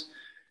points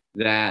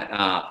that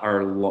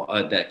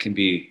that can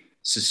be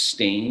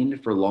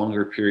sustained for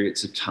longer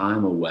periods of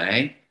time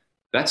away,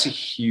 that's a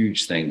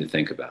huge thing to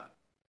think about.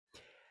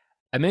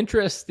 I'm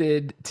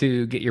interested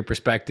to get your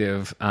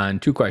perspective on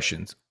two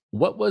questions.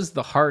 What was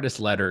the hardest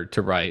letter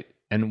to write,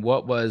 and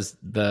what was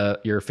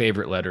your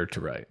favorite letter to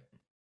write?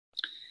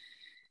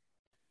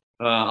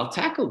 I'll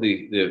tackle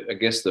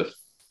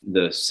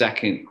the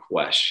second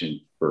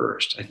question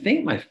first. I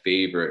think my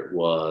favorite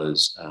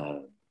was,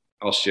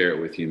 I'll share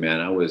it with you, man.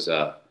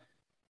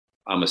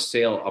 I'm a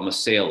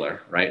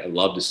sailor, right? I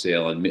love to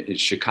sail, and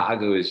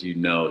Chicago, as you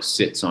know,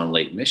 sits on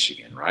Lake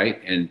Michigan,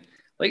 right? And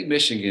Lake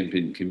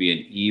Michigan can be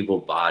an evil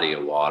body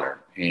of water.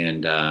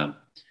 And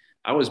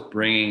I was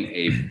bringing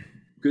a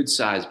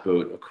good-sized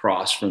boat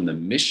across from the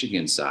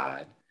Michigan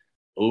side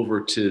over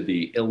to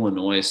the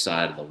Illinois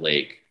side of the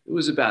lake. It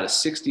was about a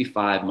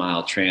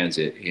 65-mile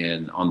transit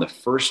on the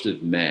 1st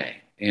of May.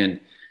 And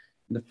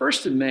on the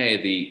 1st of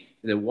May,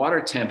 the water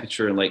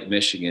temperature in Lake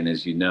Michigan,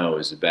 as you know,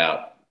 is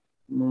about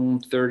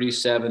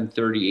 37,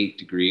 38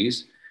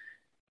 degrees.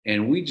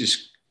 And we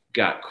just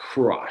got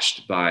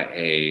crushed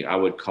by I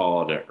would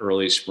call it an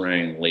early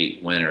spring,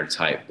 late winter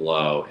type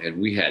blow.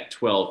 And we had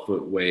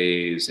 12-foot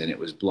waves, and it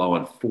was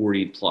blowing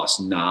 40 plus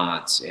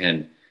knots,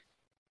 and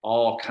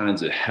all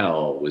kinds of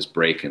hell was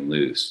breaking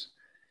loose.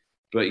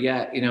 But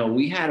yeah,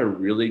 we had a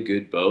really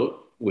good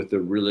boat with a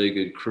really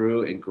good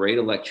crew and great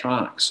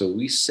electronics. So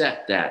we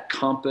set that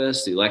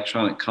compass, the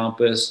electronic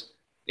compass,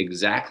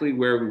 exactly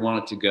where we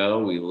want it to go.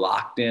 We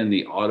locked in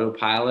the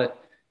autopilot.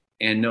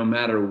 And no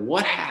matter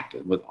what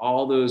happened with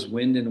all those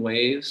wind and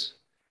waves,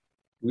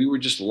 we were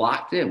just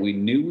locked in. We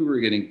knew we were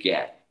going to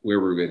get where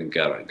we were going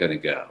to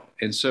go.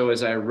 And so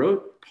as I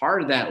wrote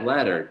part of that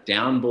letter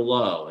down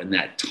below in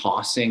that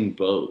tossing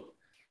boat,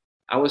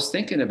 I was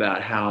thinking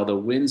about how the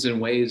winds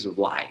and waves of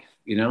life,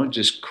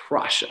 just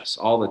crush us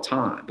all the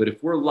time. But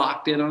if we're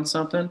locked in on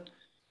something,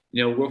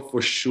 we'll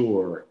for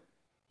sure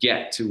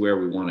get to where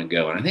we want to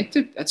go. And I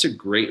think that's a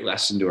great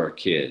lesson to our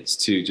kids,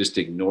 to just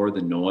ignore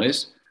the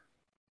noise,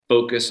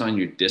 focus on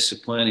your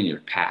discipline and your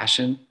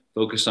passion,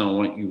 focus on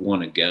what you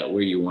want to go,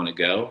 where you want to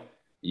go.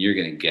 You're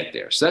going to get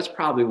there. So that's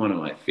probably one of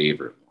my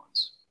favorite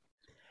ones.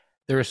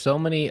 There are so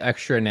many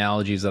extra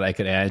analogies that I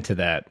could add to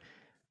that,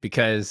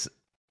 because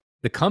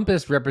the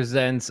compass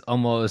represents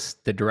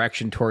almost the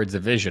direction towards a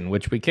vision,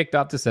 which we kicked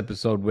off this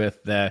episode with,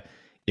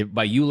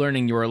 by you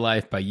learning your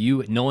life, by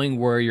you knowing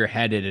where you're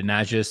headed and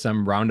not just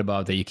some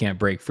roundabout that you can't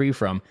break free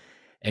from,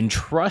 and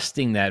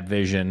trusting that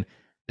vision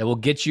that will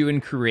get you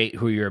and create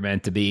who you're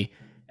meant to be.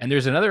 And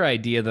there's another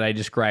idea that I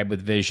describe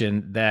with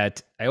vision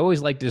that I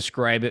always like to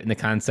describe it in the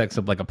context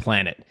of like a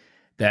planet,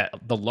 that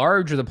the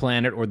larger the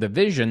planet or the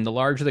vision, the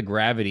larger the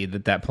gravity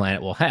that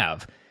planet will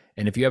have.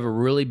 And if you have a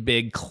really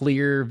big,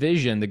 clear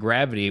vision, the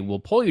gravity will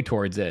pull you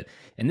towards it.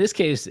 In this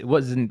case, it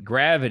wasn't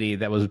gravity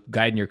that was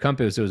guiding your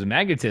compass, it was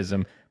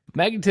magnetism.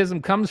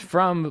 Magnetism comes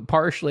from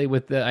partially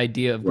with the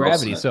idea of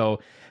gravity. So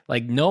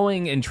like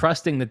knowing and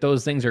trusting that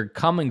those things are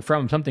coming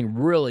from something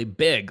really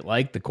big,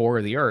 like the core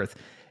of the earth,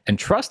 and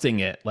trusting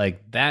it,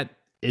 like that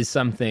is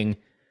something,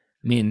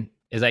 I mean,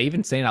 as I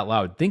even say it out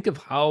loud, think of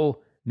how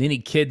many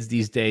kids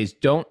these days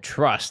don't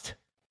trust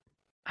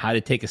how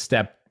to take a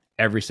step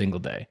every single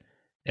day,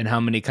 and how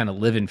many kind of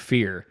live in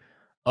fear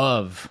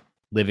of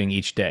living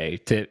each day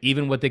to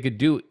even what they could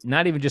do,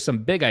 not even just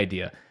some big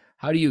idea.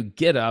 How do you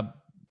get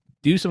up,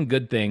 do some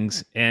good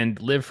things,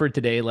 and live for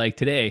today like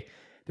today?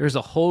 There's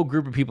a whole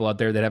group of people out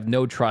there that have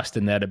no trust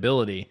in that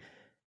ability.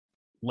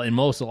 In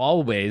most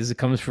always, it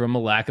comes from a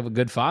lack of a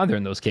good father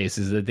in those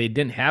cases, that they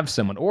didn't have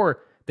someone,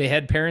 or they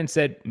had parents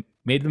that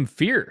made them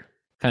fear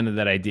kind of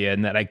that idea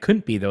and that I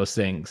couldn't be those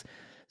things.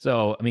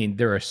 So, I mean,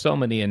 there are so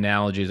many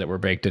analogies that were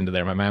baked into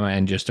there. My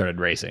mind just started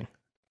racing.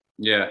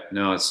 Yeah,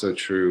 no, it's so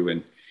true.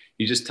 And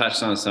you just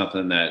touched on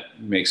something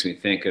that makes me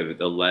think of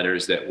the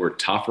letters that were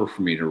tougher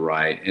for me to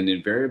write. And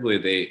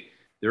invariably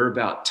they're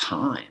about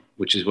time,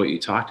 which is what you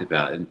talked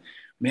about. And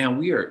man,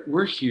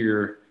 we're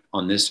here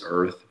on this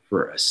earth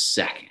for a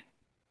second.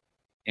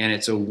 And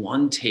it's a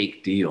one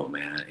take deal,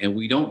 man. And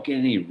we don't get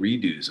any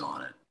redos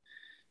on it.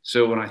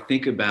 So when I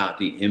think about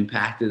the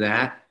impact of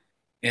that,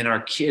 and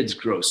our kids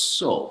grow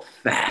so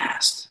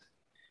fast.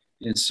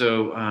 And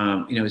so,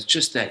 it's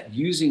just that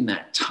using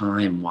that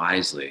time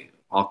wisely.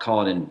 I'll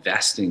call it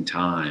investing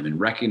time, and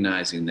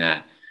recognizing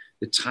that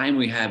the time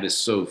we have is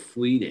so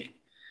fleeting,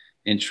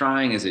 and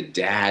trying as a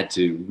dad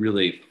to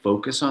really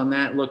focus on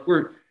that. Look,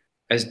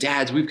 as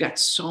dads, we've got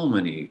so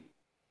many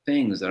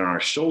things that are on our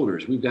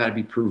shoulders. We've got to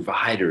be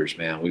providers,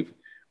 man.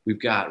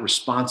 We've got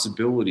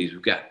responsibilities.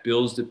 We've got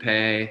bills to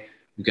pay.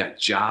 We've got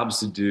jobs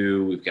to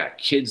do. We've got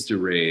kids to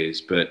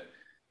raise,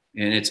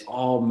 and it's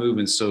all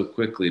moving so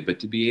quickly. But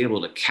to be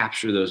able to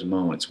capture those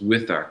moments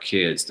with our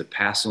kids, to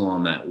pass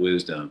along that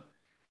wisdom,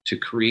 to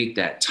create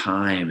that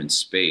time and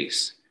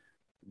space,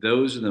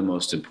 those are the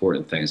most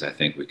important things I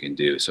think we can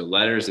do. So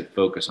letters that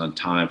focus on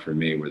time for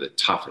me were the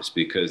toughest,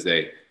 because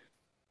they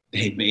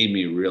made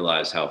me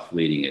realize how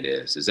fleeting it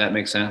is. Does that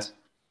make sense?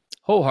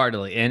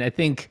 Wholeheartedly. And I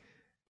think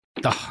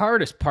the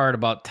hardest part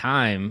about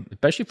time,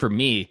 especially for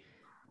me,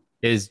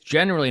 is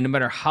generally, no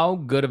matter how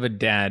good of a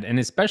dad, and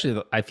especially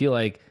I feel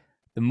like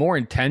the more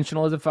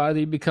intentional as a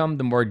father you become,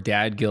 the more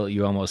dad guilt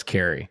you almost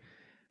carry,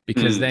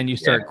 because then you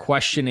start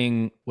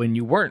questioning when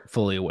you weren't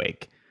fully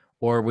awake,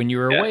 or when you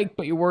were awake,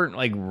 but you weren't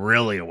like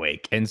really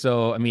awake. And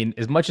so, I mean,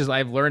 as much as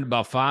I've learned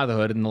about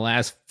fatherhood in the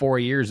last 4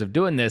 years of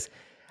doing this,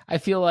 I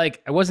feel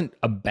like I wasn't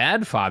a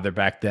bad father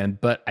back then,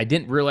 but I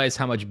didn't realize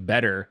how much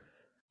better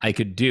I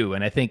could do.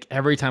 And I think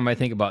every time I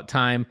think about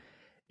time,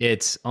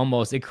 it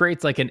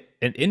creates like an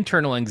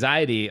internal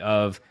anxiety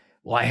of,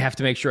 well, I have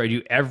to make sure I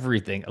do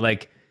everything.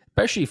 Like,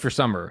 especially for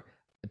summer,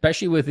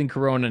 especially within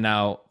Corona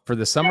now, for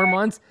the summer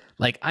months,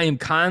 like I am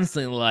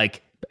constantly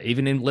like,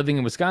 even in living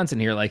in Wisconsin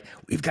here, like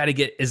we've got to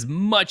get as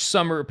much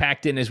summer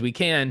packed in as we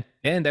can.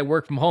 And I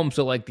work from home,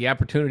 so like the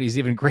opportunity is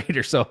even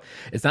greater. So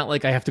it's not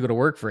like I have to go to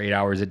work for 8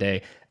 hours a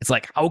day. It's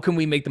like, how can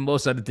we make the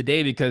most out of the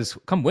day? Because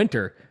come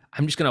winter,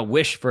 I'm just going to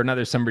wish for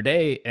another summer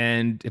day.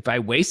 And if I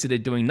wasted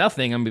it doing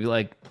nothing, I'm going to be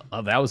like,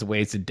 oh, that was a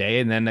wasted day.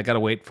 And then I got to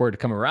wait for it to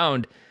come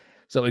around.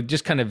 So it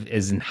just kind of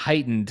is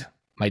heightened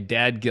my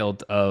dad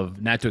guilt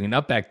of not doing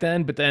enough back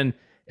then. But then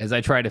as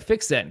I try to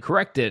fix that and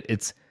correct it,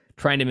 it's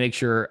trying to make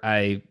sure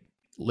I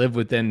live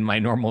within my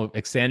normal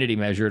sanity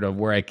measure of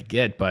where I could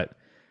get. But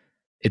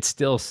it's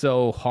still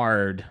so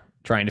hard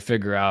trying to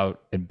figure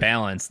out and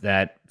balance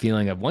that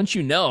feeling of, once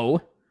you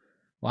know,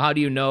 well, how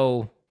do you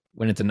know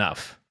when it's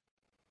enough?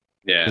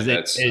 Yeah,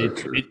 that's so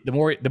true.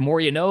 The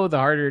more you know, the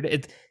harder it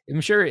is.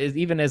 I'm sure is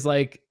even as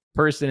like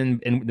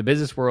person in the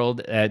business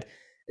world, that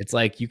it's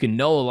like you can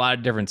know a lot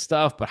of different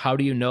stuff, but how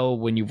do you know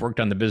when you've worked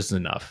on the business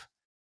enough?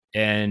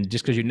 And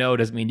just because you know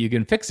doesn't mean you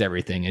can fix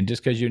everything. And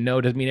just because you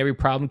know doesn't mean every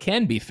problem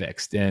can be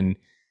fixed. And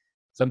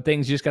some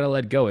things you just got to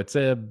let go. It's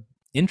a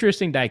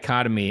interesting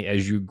dichotomy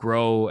as you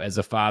grow as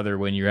a father,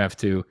 when you have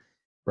to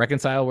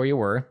reconcile where you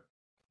were,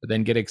 but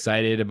then get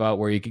excited about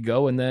where you could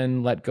go, and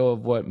then let go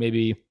of what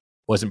maybe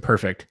wasn't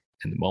perfect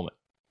in the moment.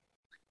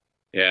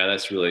 Yeah,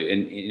 that's really,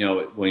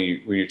 and when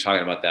you're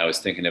talking about that, I was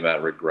thinking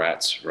about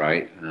regrets,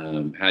 right?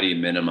 How do you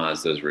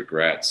minimize those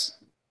regrets?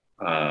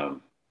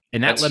 Um,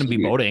 And not let that's them be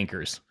huge. boat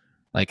anchors.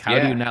 Like, how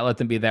do you Yeah, not let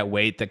them be that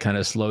weight that kind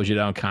of slows you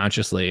down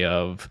consciously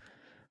of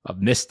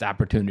missed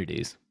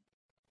opportunities?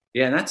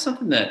 yeah, and that's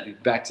something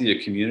that back to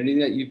your community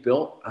that you've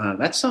built.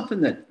 That's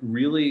something that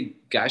really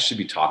guys should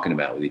be talking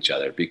about with each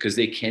other because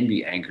they can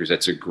be anchors.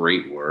 That's a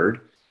great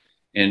word,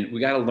 and we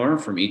got to learn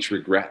from each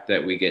regret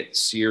that we get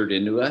seared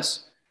into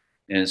us,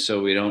 and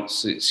so we don't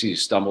see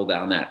stumble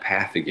down that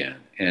path again.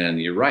 And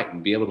you're right,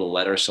 and be able to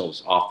let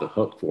ourselves off the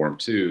hook for them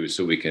too,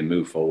 so we can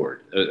move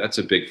forward. That's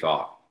a big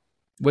thought.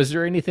 Was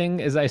there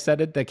anything, as I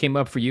said it, that came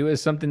up for you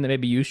as something that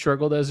maybe you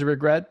struggled as a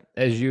regret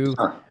as you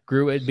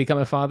grew and become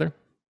a father?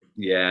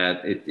 Yeah,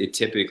 it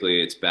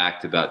typically it's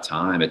back to about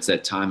time. It's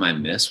that time I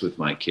miss with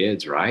my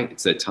kids, right?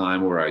 It's that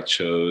time where I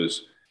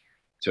chose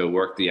to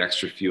work the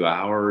extra few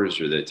hours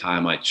or the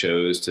time I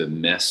chose to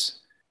miss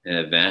an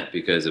event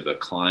because of a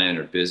client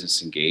or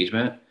business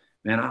engagement.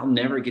 Man, I'll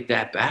never get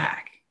that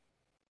back.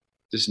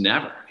 Just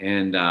never.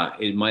 And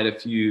it might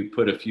have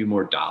put a few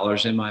more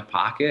dollars in my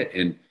pocket.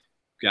 And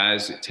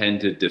guys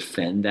tend to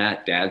defend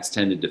that. Dads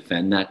tend to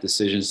defend that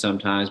decision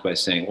sometimes by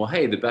saying, well,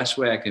 hey, the best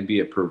way I can be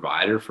a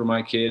provider for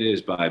my kid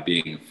is by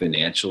being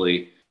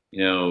financially,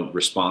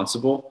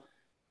 responsible.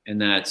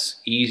 And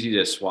that's easy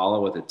to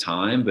swallow at the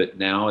time. But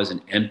now as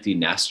an empty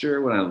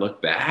nester, when I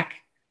look back,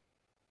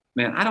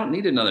 man, I don't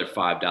need another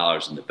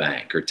 $5 in the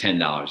bank or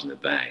 $10 in the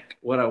bank.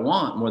 What I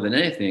want more than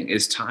anything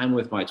is time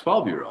with my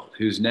 12-year-old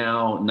who's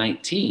now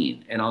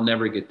 19, and I'll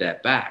never get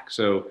that back.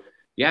 So,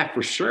 yeah,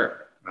 for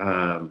sure.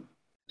 Or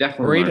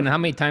Definitely even learn. how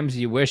many times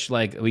you wish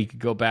like we could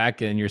go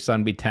back and your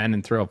son be 10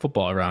 and throw a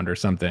football around or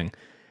something.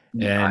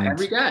 Every And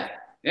day.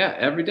 Yeah,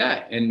 every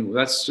day. And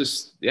that's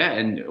just, yeah.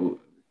 And,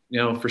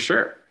 for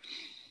sure.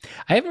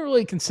 I haven't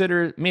really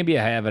considered, maybe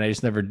I haven't, I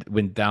just never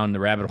went down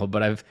the rabbit hole,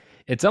 but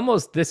it's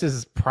almost, this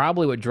is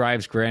probably what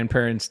drives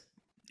grandparents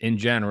in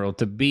general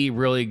to be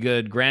really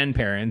good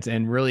grandparents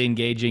and really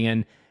engaging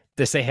and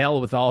to say hell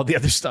with all the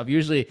other stuff.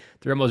 Usually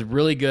they're almost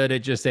really good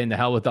at just saying the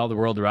hell with all the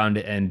world around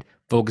it and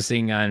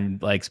focusing on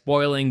like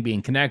spoiling,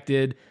 being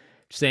connected,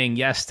 saying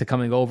yes to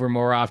coming over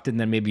more often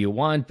than maybe you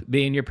want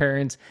being your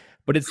parents.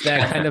 But it's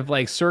that kind of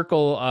like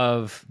circle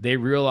of they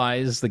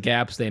realize the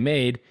gaps they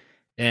made,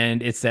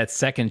 and it's that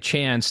second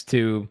chance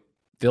to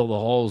fill the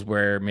holes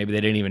where maybe they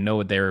didn't even know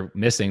what they were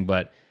missing,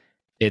 but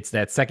it's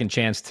that second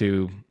chance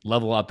to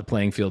level out the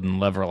playing field and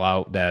level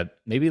out that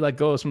maybe let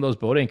go of some of those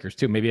boat anchors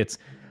too. Maybe it's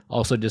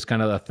also just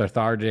kind of a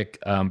cathartic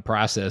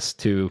process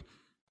to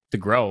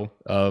grow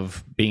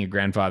of being a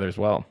grandfather as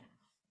well.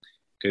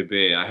 Could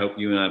be. I hope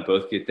you and I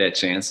both get that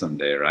chance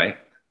someday, right?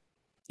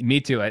 Me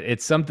too.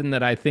 It's something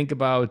that I think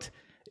about.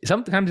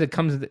 Sometimes it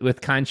comes with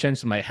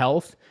conscience of my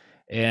health.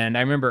 And I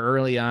remember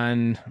early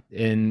on,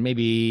 in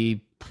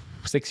maybe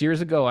 6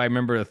 years ago, I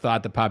remember a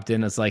thought that popped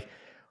in. It's like,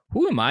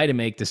 who am I to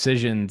make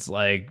decisions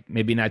like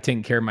maybe not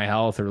taking care of my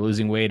health or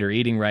losing weight or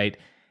eating right,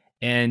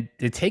 and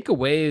to take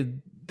away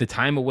the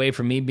time away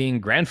from me being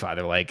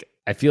grandfather? Like,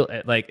 I feel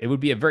like it would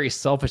be a very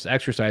selfish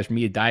exercise for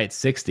me to die at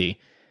 60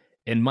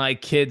 and my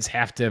kids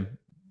have to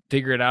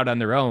figure it out on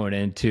their own,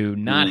 and to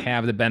not Mm.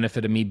 have the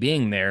benefit of me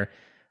being there,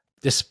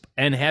 just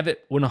and have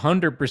it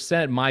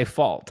 100% my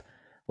fault.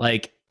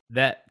 Like,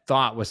 that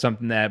thought was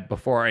something that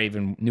before I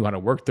even knew how to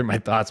work through my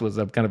thoughts was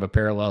a kind of a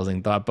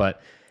paralleling thought,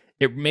 but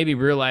it made me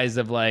realize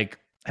of like,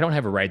 I don't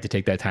have a right to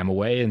take that time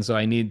away. And so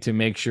I need to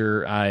make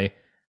sure I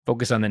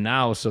focus on the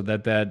now so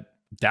that that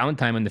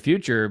downtime in the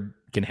future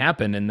can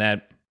happen, and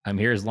that I'm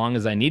here as long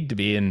as I need to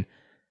be and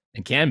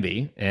can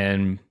be,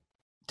 and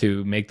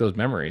to make those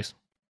memories.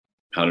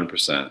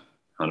 100%.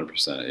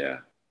 100%. Yeah.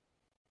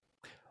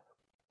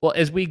 Well,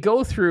 as we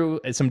go through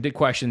some big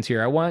questions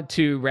here, I want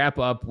to wrap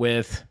up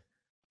with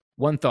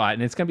one thought,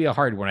 and it's going to be a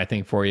hard one, I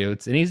think, for you.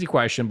 It's an easy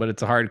question, but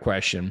it's a hard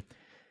question.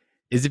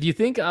 Is if you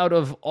think out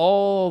of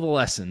all the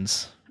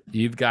lessons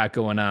you've got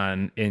going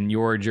on in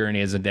your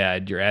journey as a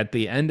dad, you're at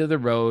the end of the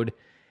road,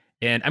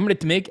 and I'm going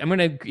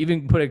to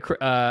even put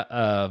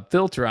a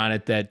filter on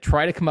it that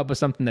try to come up with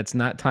something that's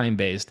not time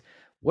based.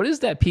 What is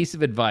that piece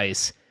of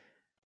advice?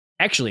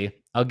 Actually,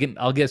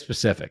 I'll get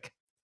specific.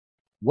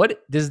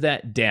 What does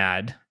that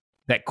dad,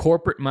 that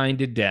corporate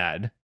minded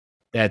dad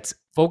that's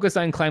focused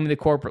on climbing the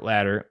corporate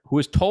ladder, who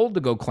is told to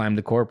go climb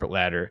the corporate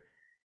ladder,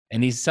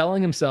 and he's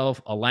selling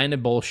himself a line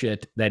of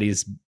bullshit that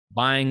he's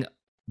buying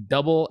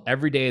double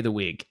every day of the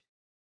week?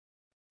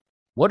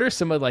 What are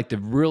some of like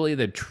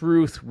the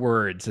truth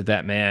words that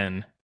that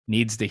man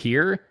needs to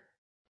hear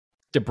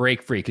to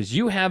break free? Because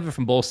you have it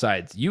from both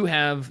sides.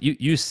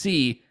 You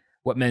see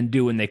what men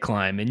do when they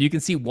climb, and you can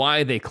see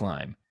why they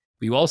climb.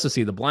 But you also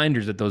see the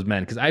blinders at those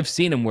men, because I've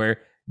seen them where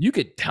you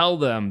could tell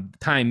them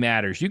time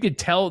matters. You could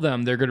tell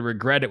them they're going to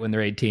regret it when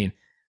they're 18,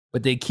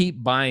 but they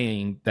keep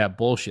buying that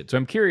bullshit. So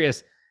I'm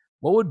curious,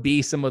 what would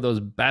be some of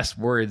those best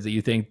words that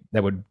you think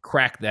that would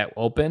crack that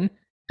open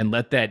and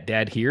let that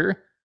dad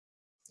hear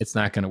it's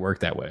not going to work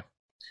that way.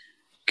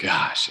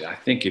 Gosh, I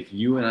think if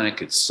you and I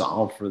could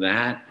solve for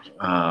that,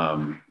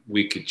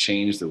 we could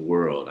change the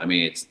world. I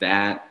mean, it's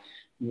that.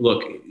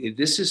 Look,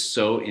 this is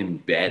so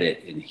embedded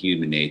in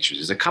human nature.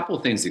 There's a couple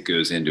of things that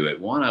goes into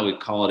it. One, I would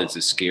call it, it's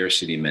a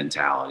scarcity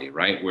mentality,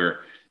 right?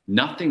 Where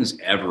nothing's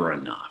ever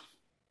enough,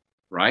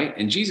 right?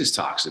 And Jesus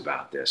talks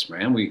about this,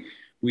 man. We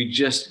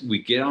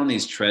get on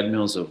these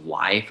treadmills of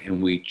life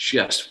and we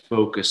just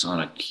focus on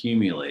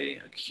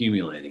accumulating,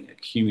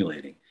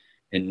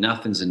 and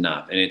nothing's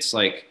enough. And it's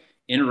like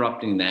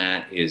interrupting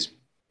that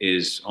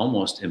is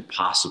almost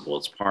impossible.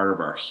 It's part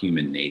of our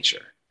human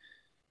nature.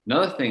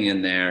 Another thing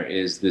in there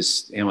is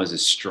this, as a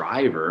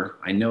striver,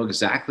 I know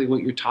exactly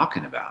what you're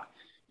talking about.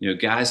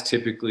 Guys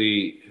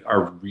typically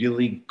are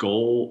really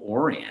goal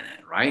oriented,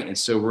 right? And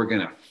so we're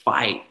going to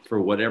fight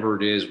for whatever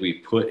it is we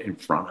put in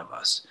front of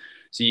us.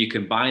 So you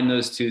combine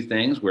those two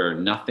things where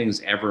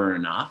nothing's ever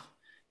enough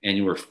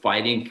and we're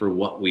fighting for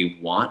what we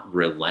want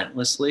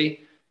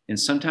relentlessly. And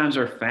sometimes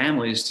our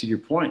families, to your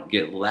point,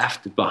 get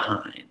left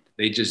behind.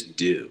 They just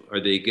do, or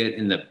they get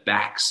in the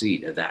back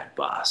seat of that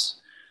bus.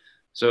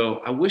 So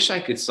I wish I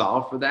could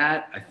solve for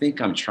that. I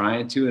think I'm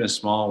trying to in a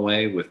small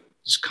way with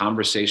just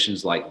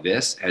conversations like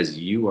this, as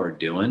you are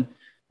doing.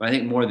 But I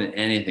think more than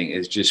anything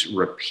is just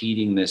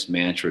repeating this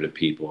mantra to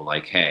people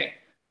like, hey,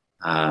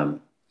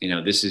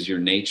 this is your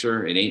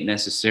nature. It ain't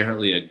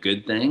necessarily a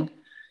good thing.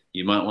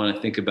 You might want to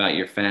think about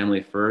your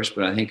family first,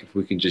 but I think if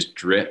we can just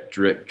drip,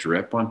 drip,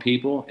 drip on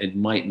people, it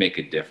might make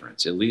a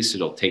difference. At least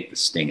it'll take the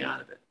sting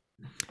out of it.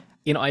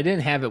 I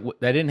didn't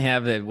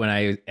have it when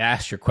I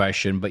asked your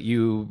question, but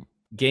you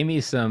gave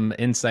me some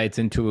insights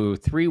into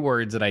 3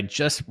 words that I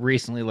just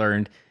recently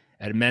learned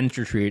at a men's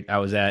retreat I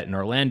was at in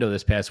Orlando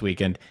this past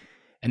weekend.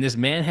 And this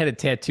man had a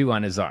tattoo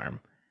on his arm,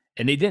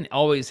 and he didn't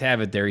always have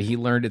it there. He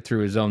learned it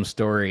through his own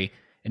story.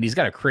 And he's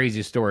got a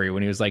crazy story.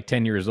 When he was like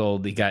 10 years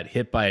old, he got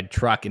hit by a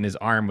truck and his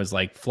arm was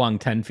like flung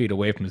 10 feet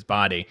away from his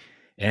body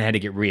and had to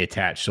get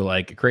reattached. So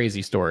like a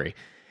crazy story,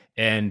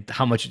 and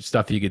how much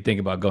stuff you could think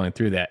about going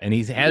through that. And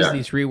he has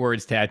these 3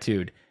 words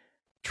tattooed: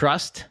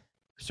 trust,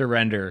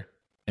 surrender,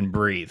 and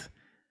breathe.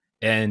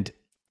 And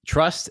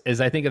trust,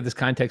 as I think of this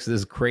context of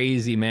this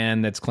crazy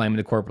man that's climbing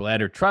the corporate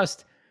ladder,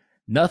 trust,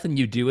 nothing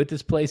you do at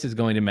this place is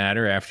going to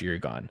matter after you're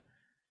gone.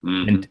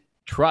 Mm-hmm. And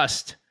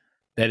trust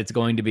that it's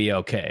going to be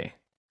okay.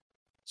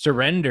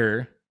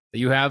 Surrender that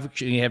you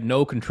have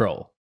no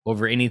control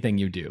over anything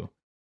you do,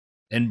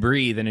 and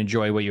breathe and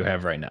enjoy what you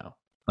have right now.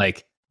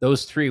 Like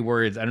those 3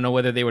 words, I don't know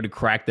whether they would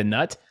crack the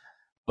nut,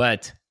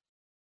 but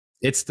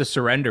it's the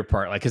surrender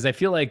part. Like, because I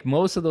feel like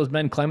most of those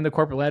men climbing the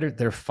corporate ladder,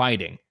 they're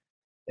fighting,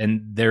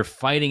 and they're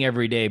fighting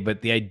every day.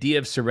 But the idea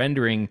of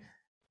surrendering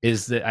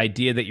is the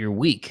idea that you're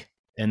weak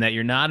and that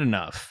you're not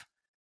enough.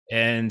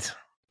 And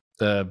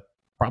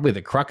probably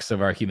the crux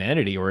of our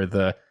humanity, or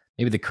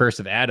maybe the curse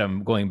of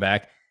Adam going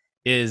back,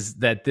 is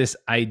that this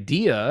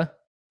idea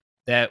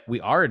that we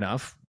are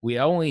enough, we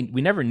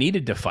never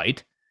needed to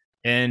fight,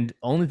 and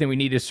only thing we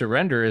need to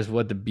surrender is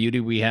what the beauty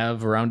we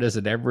have around us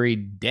at every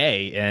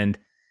day. And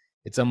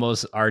it's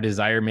almost our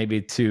desire maybe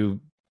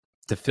to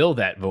fill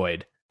that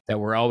void that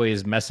we're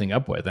always messing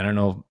up with. I don't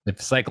know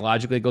if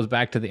psychologically it goes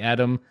back to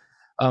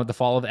the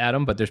fall of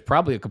Adam, but there's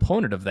probably a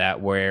component of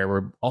that where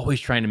we're always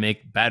trying to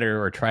make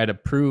better or try to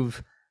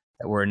prove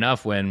that we're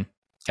enough, when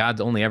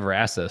God's only ever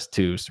asked us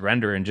to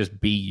surrender and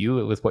just be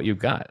you with what you've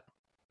got.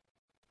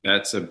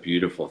 That's a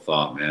beautiful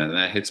thought, man.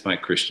 That hits my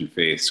Christian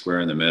faith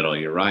square in the middle.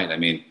 You're right. I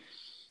mean,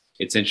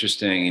 it's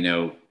interesting,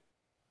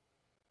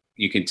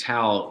 you can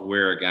tell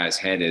where a guy's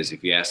head is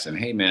if you ask him,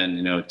 hey,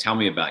 man, tell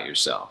me about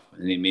yourself.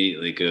 And he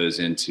immediately goes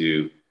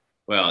into,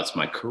 well, it's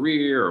my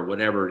career or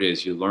whatever it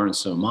is. You learn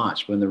so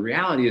much. When the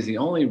reality is the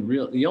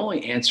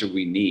only answer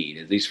we need,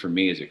 at least for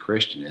me as a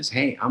Christian, is,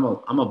 hey, I'm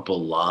a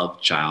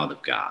beloved child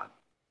of God.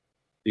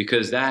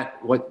 Because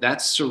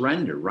that's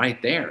surrender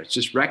right there. It's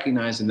just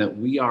recognizing that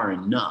we are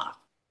enough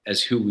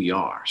as who we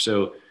are.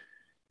 So,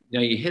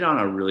 you hit on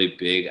a really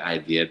big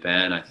idea,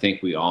 Ben. I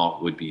think we all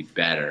would be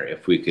better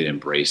if we could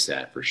embrace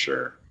that, for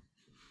sure.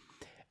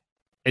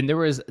 And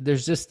there's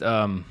just,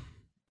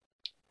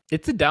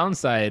 it's a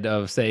downside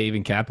of, say,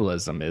 even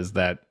capitalism, is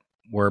that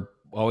we're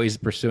always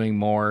pursuing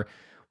more.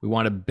 We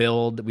want to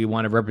build, we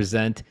want to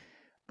represent,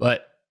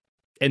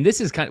 and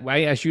this is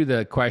I asked you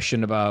the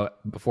question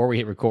about before we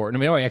hit record. I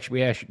mean,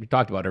 we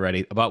talked about it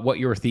already, about what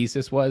your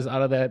thesis was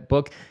out of that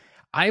book.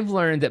 I've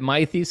learned that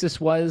my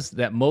thesis was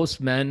that most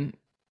men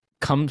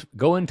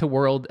go into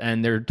world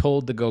and they're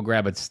told to go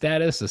grab a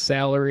status, a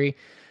salary,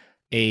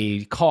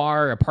 a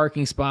car, a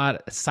parking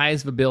spot, a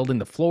size of a building,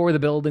 the floor of the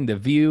building, the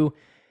view,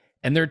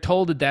 and they're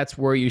told that that's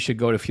where you should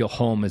go to feel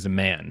home as a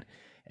man.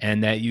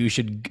 And that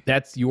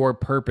that's your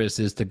purpose,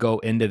 is to go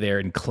into there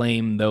and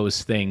claim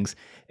those things.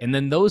 And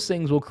then those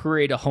things will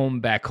create a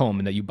home back home,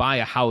 and that you buy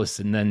a house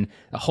and then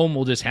a home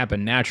will just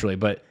happen naturally.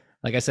 But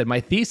like I said, my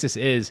thesis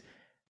is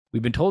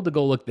we've been told to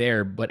go look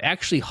there, but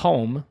actually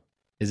home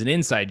is an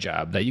inside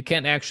job, that you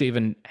can't actually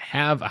even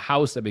have a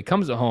house that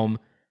becomes a home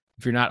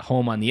if you're not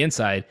home on the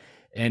inside.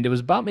 And it was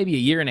about maybe a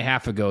year and a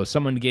half ago,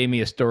 someone gave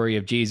me a story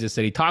of Jesus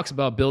that he talks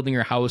about building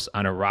your house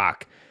on a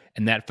rock.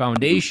 And that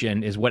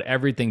foundation is what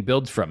everything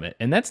builds from it.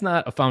 And that's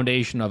not a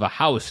foundation of a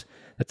house.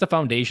 That's a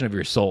foundation of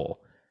your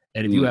soul.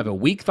 And if you have a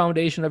weak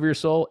foundation of your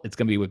soul, it's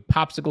going to be with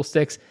popsicle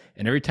sticks.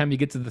 And every time you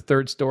get to the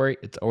third story,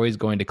 it's always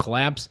going to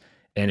collapse.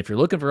 And if you're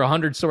looking for a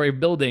 100-story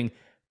building,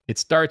 it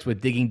starts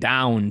with digging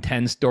down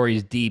 10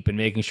 stories deep and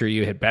making sure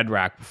you hit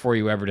bedrock before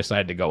you ever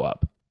decide to go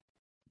up.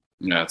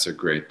 That's a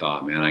great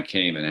thought, man. I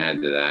can't even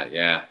add to that.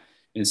 Yeah.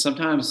 And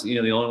sometimes, the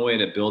only way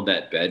to build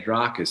that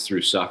bedrock is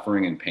through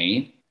suffering and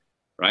pain,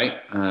 right?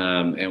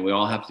 And we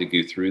all have to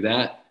go through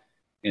that,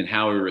 and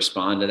how we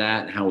respond to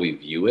that and how we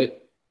view it.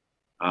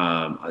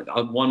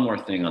 One more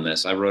thing on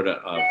this. I wrote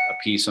a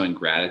piece on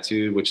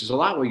gratitude, which is a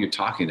lot what you're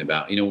talking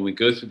about. When we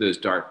go through those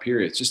dark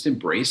periods, just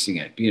embracing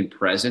it, being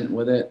present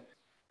with it,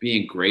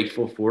 being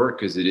grateful for it,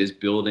 because it is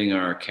building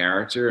our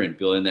character and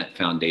building that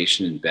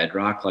foundation and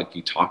bedrock like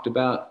you talked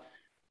about.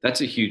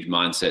 That's a huge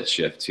mindset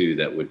shift too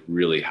that would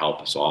really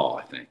help us all,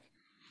 I think.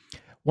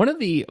 One of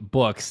the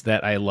books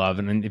that I love,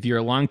 and if you're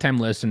a longtime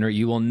listener,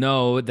 you will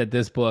know that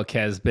this book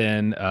has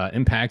been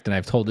impact, and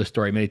I've told this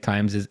story many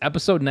times, is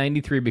episode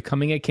 93,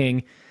 Becoming a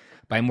King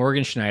by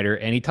Morgan Schneider.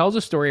 And he tells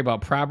a story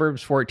about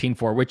Proverbs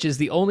 14:4, which is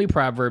the only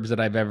Proverbs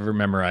that I've ever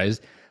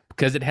memorized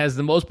because it has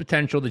the most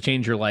potential to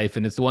change your life,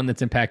 and it's the one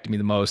that's impacted me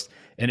the most.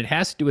 And it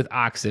has to do with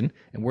oxen,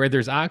 and where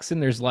there's oxen,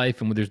 there's life,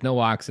 and where there's no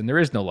oxen, there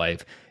is no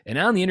life. And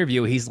on the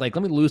interview, he's like,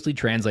 let me loosely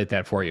translate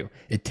that for you.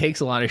 It takes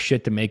a lot of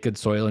shit to make good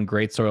soil, and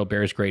great soil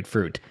bears great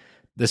fruit.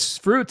 The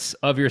fruits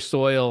of your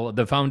soil,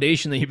 the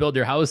foundation that you build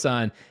your house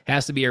on,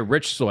 has to be a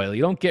rich soil.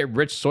 You don't get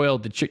rich soil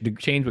to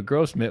change what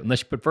grows from it unless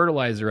you put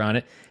fertilizer on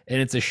it,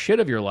 and it's a shit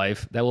of your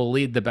life that will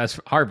lead the best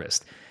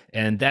harvest.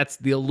 And that's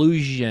the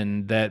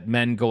illusion that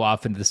men go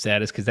off into the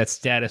status, because that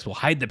status will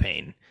hide the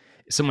pain.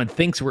 If someone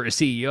thinks we're a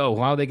CEO,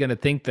 how are they going to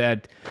think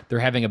that they're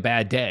having a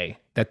bad day?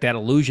 That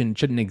illusion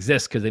shouldn't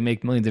exist because they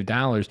make millions of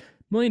dollars. $1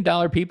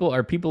 million people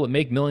are people that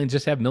make millions,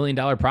 just have $1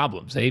 million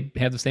problems. They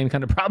have the same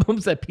kind of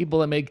problems that people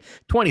that make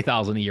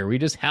 $20,000 a year. We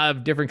just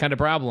have different kind of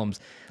problems.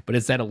 But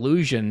it's that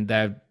illusion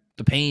that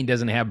the pain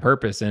doesn't have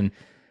purpose. And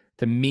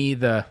to me,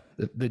 the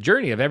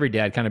journey of every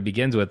dad kind of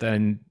begins with,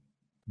 and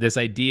this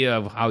idea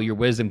of how your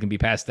wisdom can be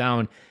passed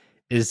down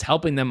is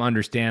helping them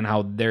understand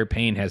how their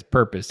pain has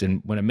purpose.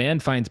 And when a man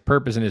finds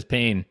purpose in his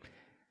pain,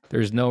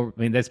 this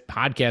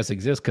podcast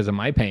exists because of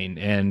my pain.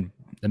 And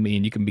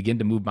you can begin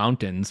to move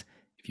mountains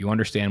if you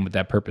understand what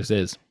that purpose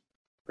is.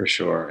 For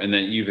sure. And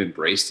then you've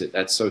embraced it.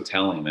 That's so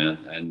telling, man.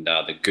 And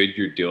the good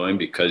you're doing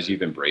because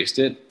you've embraced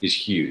it is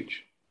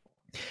huge.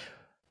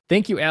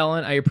 Thank you,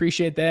 Alan. I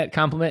appreciate that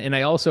compliment. And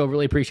I also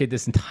really appreciate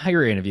this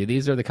entire interview.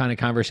 These are the kind of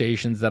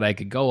conversations that I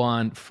could go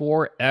on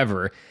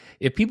forever.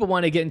 If people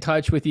want to get in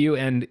touch with you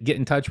and get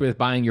in touch with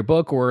buying your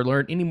book or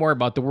learn any more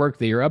about the work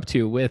that you're up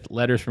to with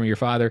Letters from Your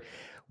Father,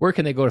 where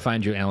can they go to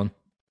find you, Alan?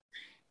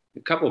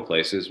 A couple of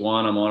places.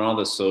 One, I'm on all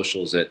the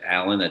socials at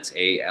Allen, that's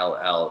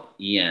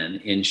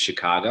Allen in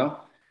Chicago.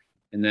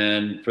 And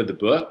then for the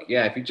book,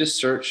 if you just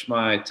search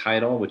my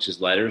title, which is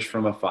Letters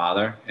from a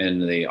Father,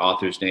 and the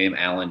author's name,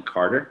 Alan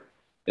Carter,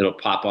 it'll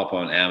pop up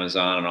on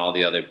Amazon and all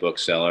the other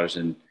booksellers.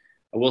 And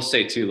I will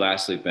say too,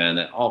 lastly, Ben,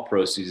 that all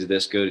proceeds of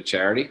this go to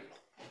charity.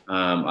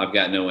 I've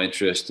got no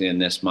interest in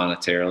this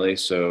monetarily.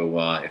 So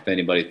if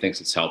anybody thinks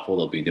it's helpful,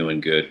 they'll be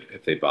doing good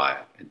if they buy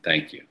it. And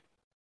thank you.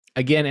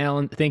 Again,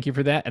 Alan, thank you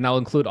for that. And I'll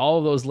include all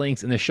of those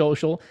links in the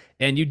social.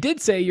 And you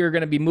did say you're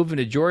going to be moving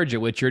to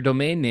Georgia, which your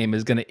domain name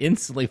is going to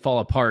instantly fall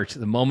apart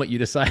the moment you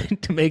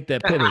decide to make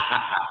that pivot.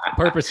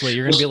 Purposely,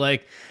 you're going to be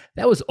like,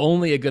 that was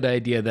only a good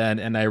idea then,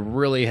 and I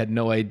really had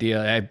no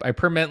idea. I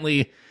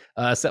permanently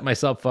set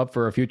myself up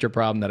for a future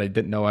problem that I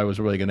didn't know I was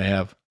really going to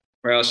have.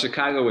 Well,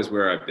 Chicago is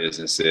where our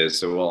business is,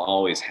 so we'll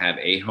always have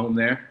a home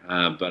there.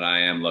 But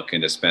I am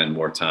looking to spend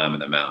more time in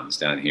the mountains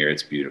down here.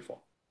 It's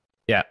beautiful.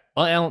 Yeah.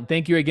 Well, Alan,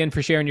 thank you again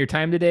for sharing your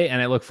time today, and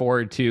I look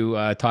forward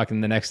to talking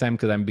the next time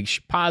because I'm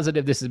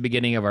positive this is the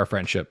beginning of our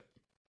friendship.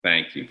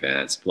 Thank you, Ben.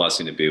 It's a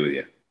blessing to be with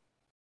you.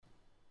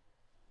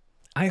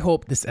 I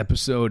hope this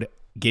episode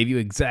gave you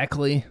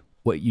exactly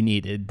what you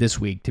needed this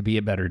week to be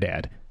a better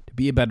dad, to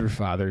be a better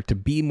father, to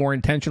be more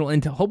intentional,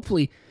 and to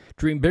hopefully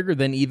dream bigger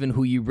than even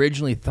who you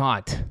originally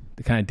thought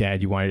the kind of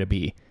dad you wanted to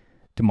be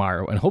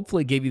tomorrow, and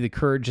hopefully gave you the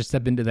courage to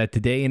step into that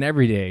today and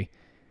every day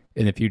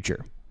in the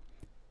future.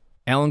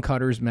 Alan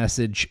Carter's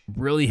message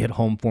really hit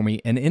home for me,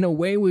 and in a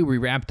way we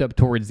wrapped up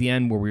towards the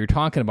end where we were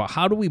talking about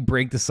how do we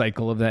break the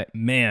cycle of that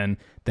man,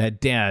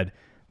 that dad,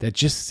 that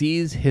just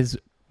sees his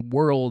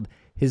world,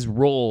 his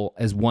role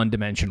as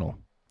one-dimensional.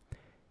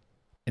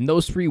 And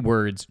those three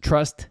words,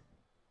 trust,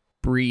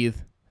 breathe,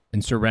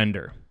 and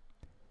surrender,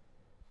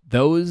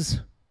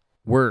 those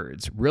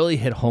words really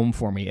hit home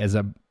for me as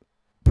a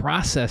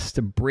process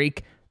to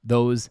break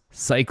those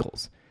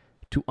cycles,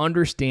 to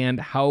understand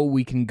how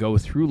we can go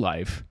through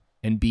life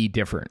and be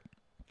different,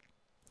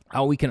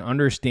 how we can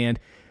understand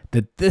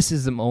that this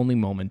is the only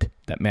moment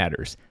that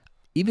matters.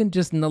 Even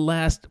just in the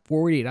last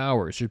 48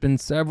 hours, there's been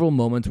several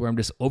moments where I'm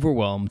just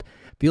overwhelmed,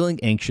 feeling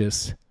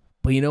anxious,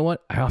 But you know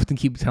what? I often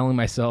keep telling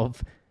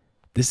myself,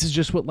 this is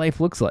just what life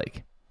looks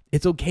like.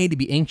 It's okay to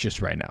be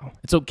anxious right now.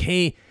 It's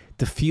okay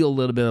to feel a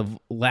little bit of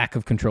lack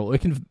of control.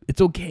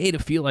 It's okay to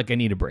feel like I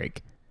need a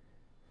break.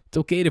 It's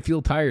okay to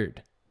feel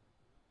tired.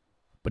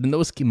 But in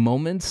those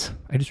moments,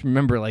 I just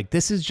remember, like,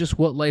 this is just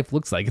what life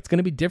looks like. It's going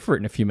to be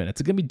different in a few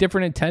minutes. It's going to be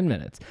different in 10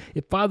 minutes.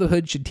 If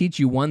fatherhood should teach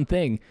you one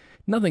thing,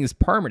 nothing is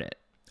permanent.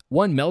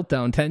 One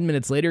meltdown 10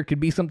 minutes later could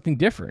be something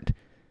different.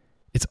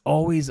 It's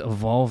always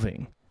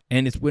evolving.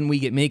 And it's when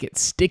we make it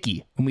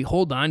sticky, when we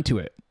hold on to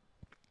it,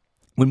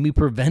 when we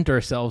prevent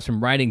ourselves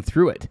from riding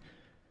through it,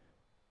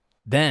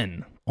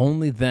 then,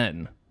 only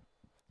then,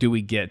 do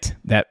we get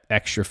that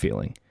extra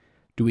feeling.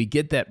 Do we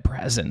get that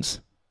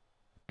presence?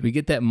 Do we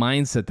get that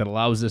mindset that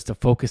allows us to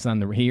focus on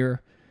the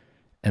here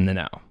and the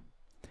now?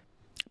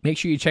 Make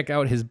sure you check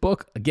out his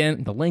book.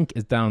 Again, the link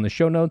is down in the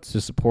show notes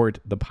to support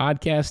the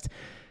podcast.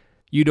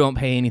 You don't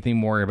pay anything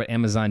more, but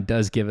Amazon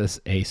does give us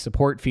a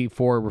support fee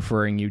for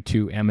referring you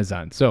to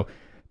Amazon. So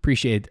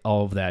appreciate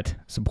all of that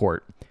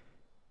support.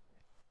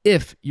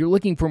 If you're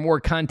looking for more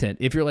content,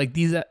 if you're like,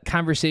 these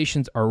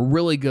conversations are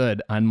really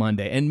good on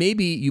Monday, and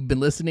maybe you've been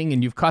listening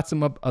and you've caught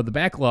some up of the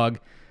backlog,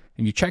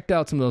 and you checked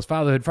out some of those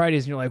Fatherhood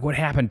Fridays, and you're like, what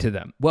happened to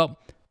them? Well,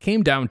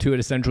 came down to it,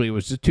 essentially, it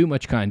was just too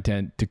much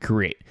content to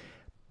create.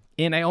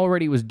 And I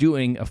already was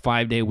doing a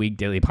 5-day-a-week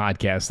daily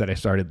podcast that I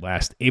started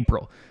last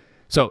April.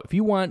 So if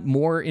you want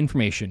more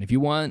information, if you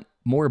want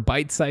more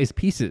bite-sized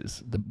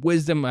pieces, the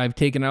wisdom I've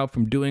taken out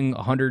from doing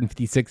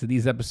 156 of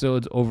these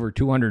episodes, over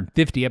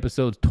 250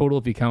 episodes total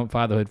if you count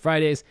Fatherhood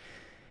Fridays,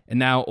 and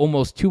now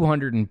almost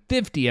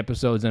 250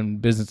 episodes on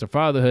Business of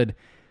Fatherhood.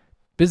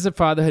 Business of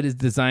Fatherhood is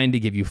designed to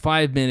give you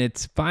 5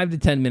 minutes, 5 to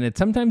 10 minutes,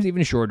 sometimes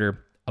even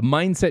shorter, a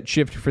mindset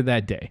shift for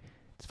that day.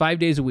 It's 5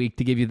 days a week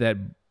to give you that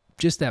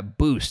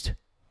boost,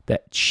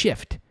 that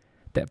shift,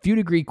 that few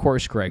degree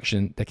course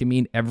correction that can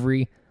mean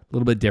every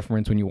little bit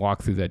difference when you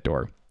walk through that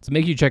door. So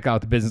make sure you check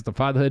out the Business of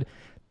Fatherhood.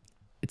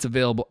 It's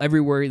available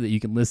everywhere that you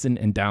can listen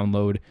and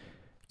download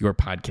your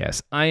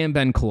podcast. I am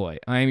Ben Cloy.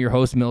 I am your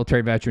host,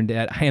 Military Veteran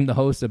Dad. I am the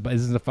host of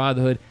Business of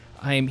Fatherhood.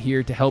 I am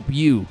here to help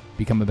you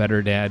become a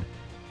better dad,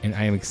 and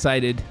I am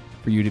excited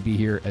for you to be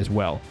here as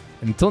well.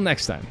 And until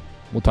next time,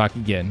 we'll talk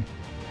again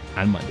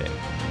on Monday.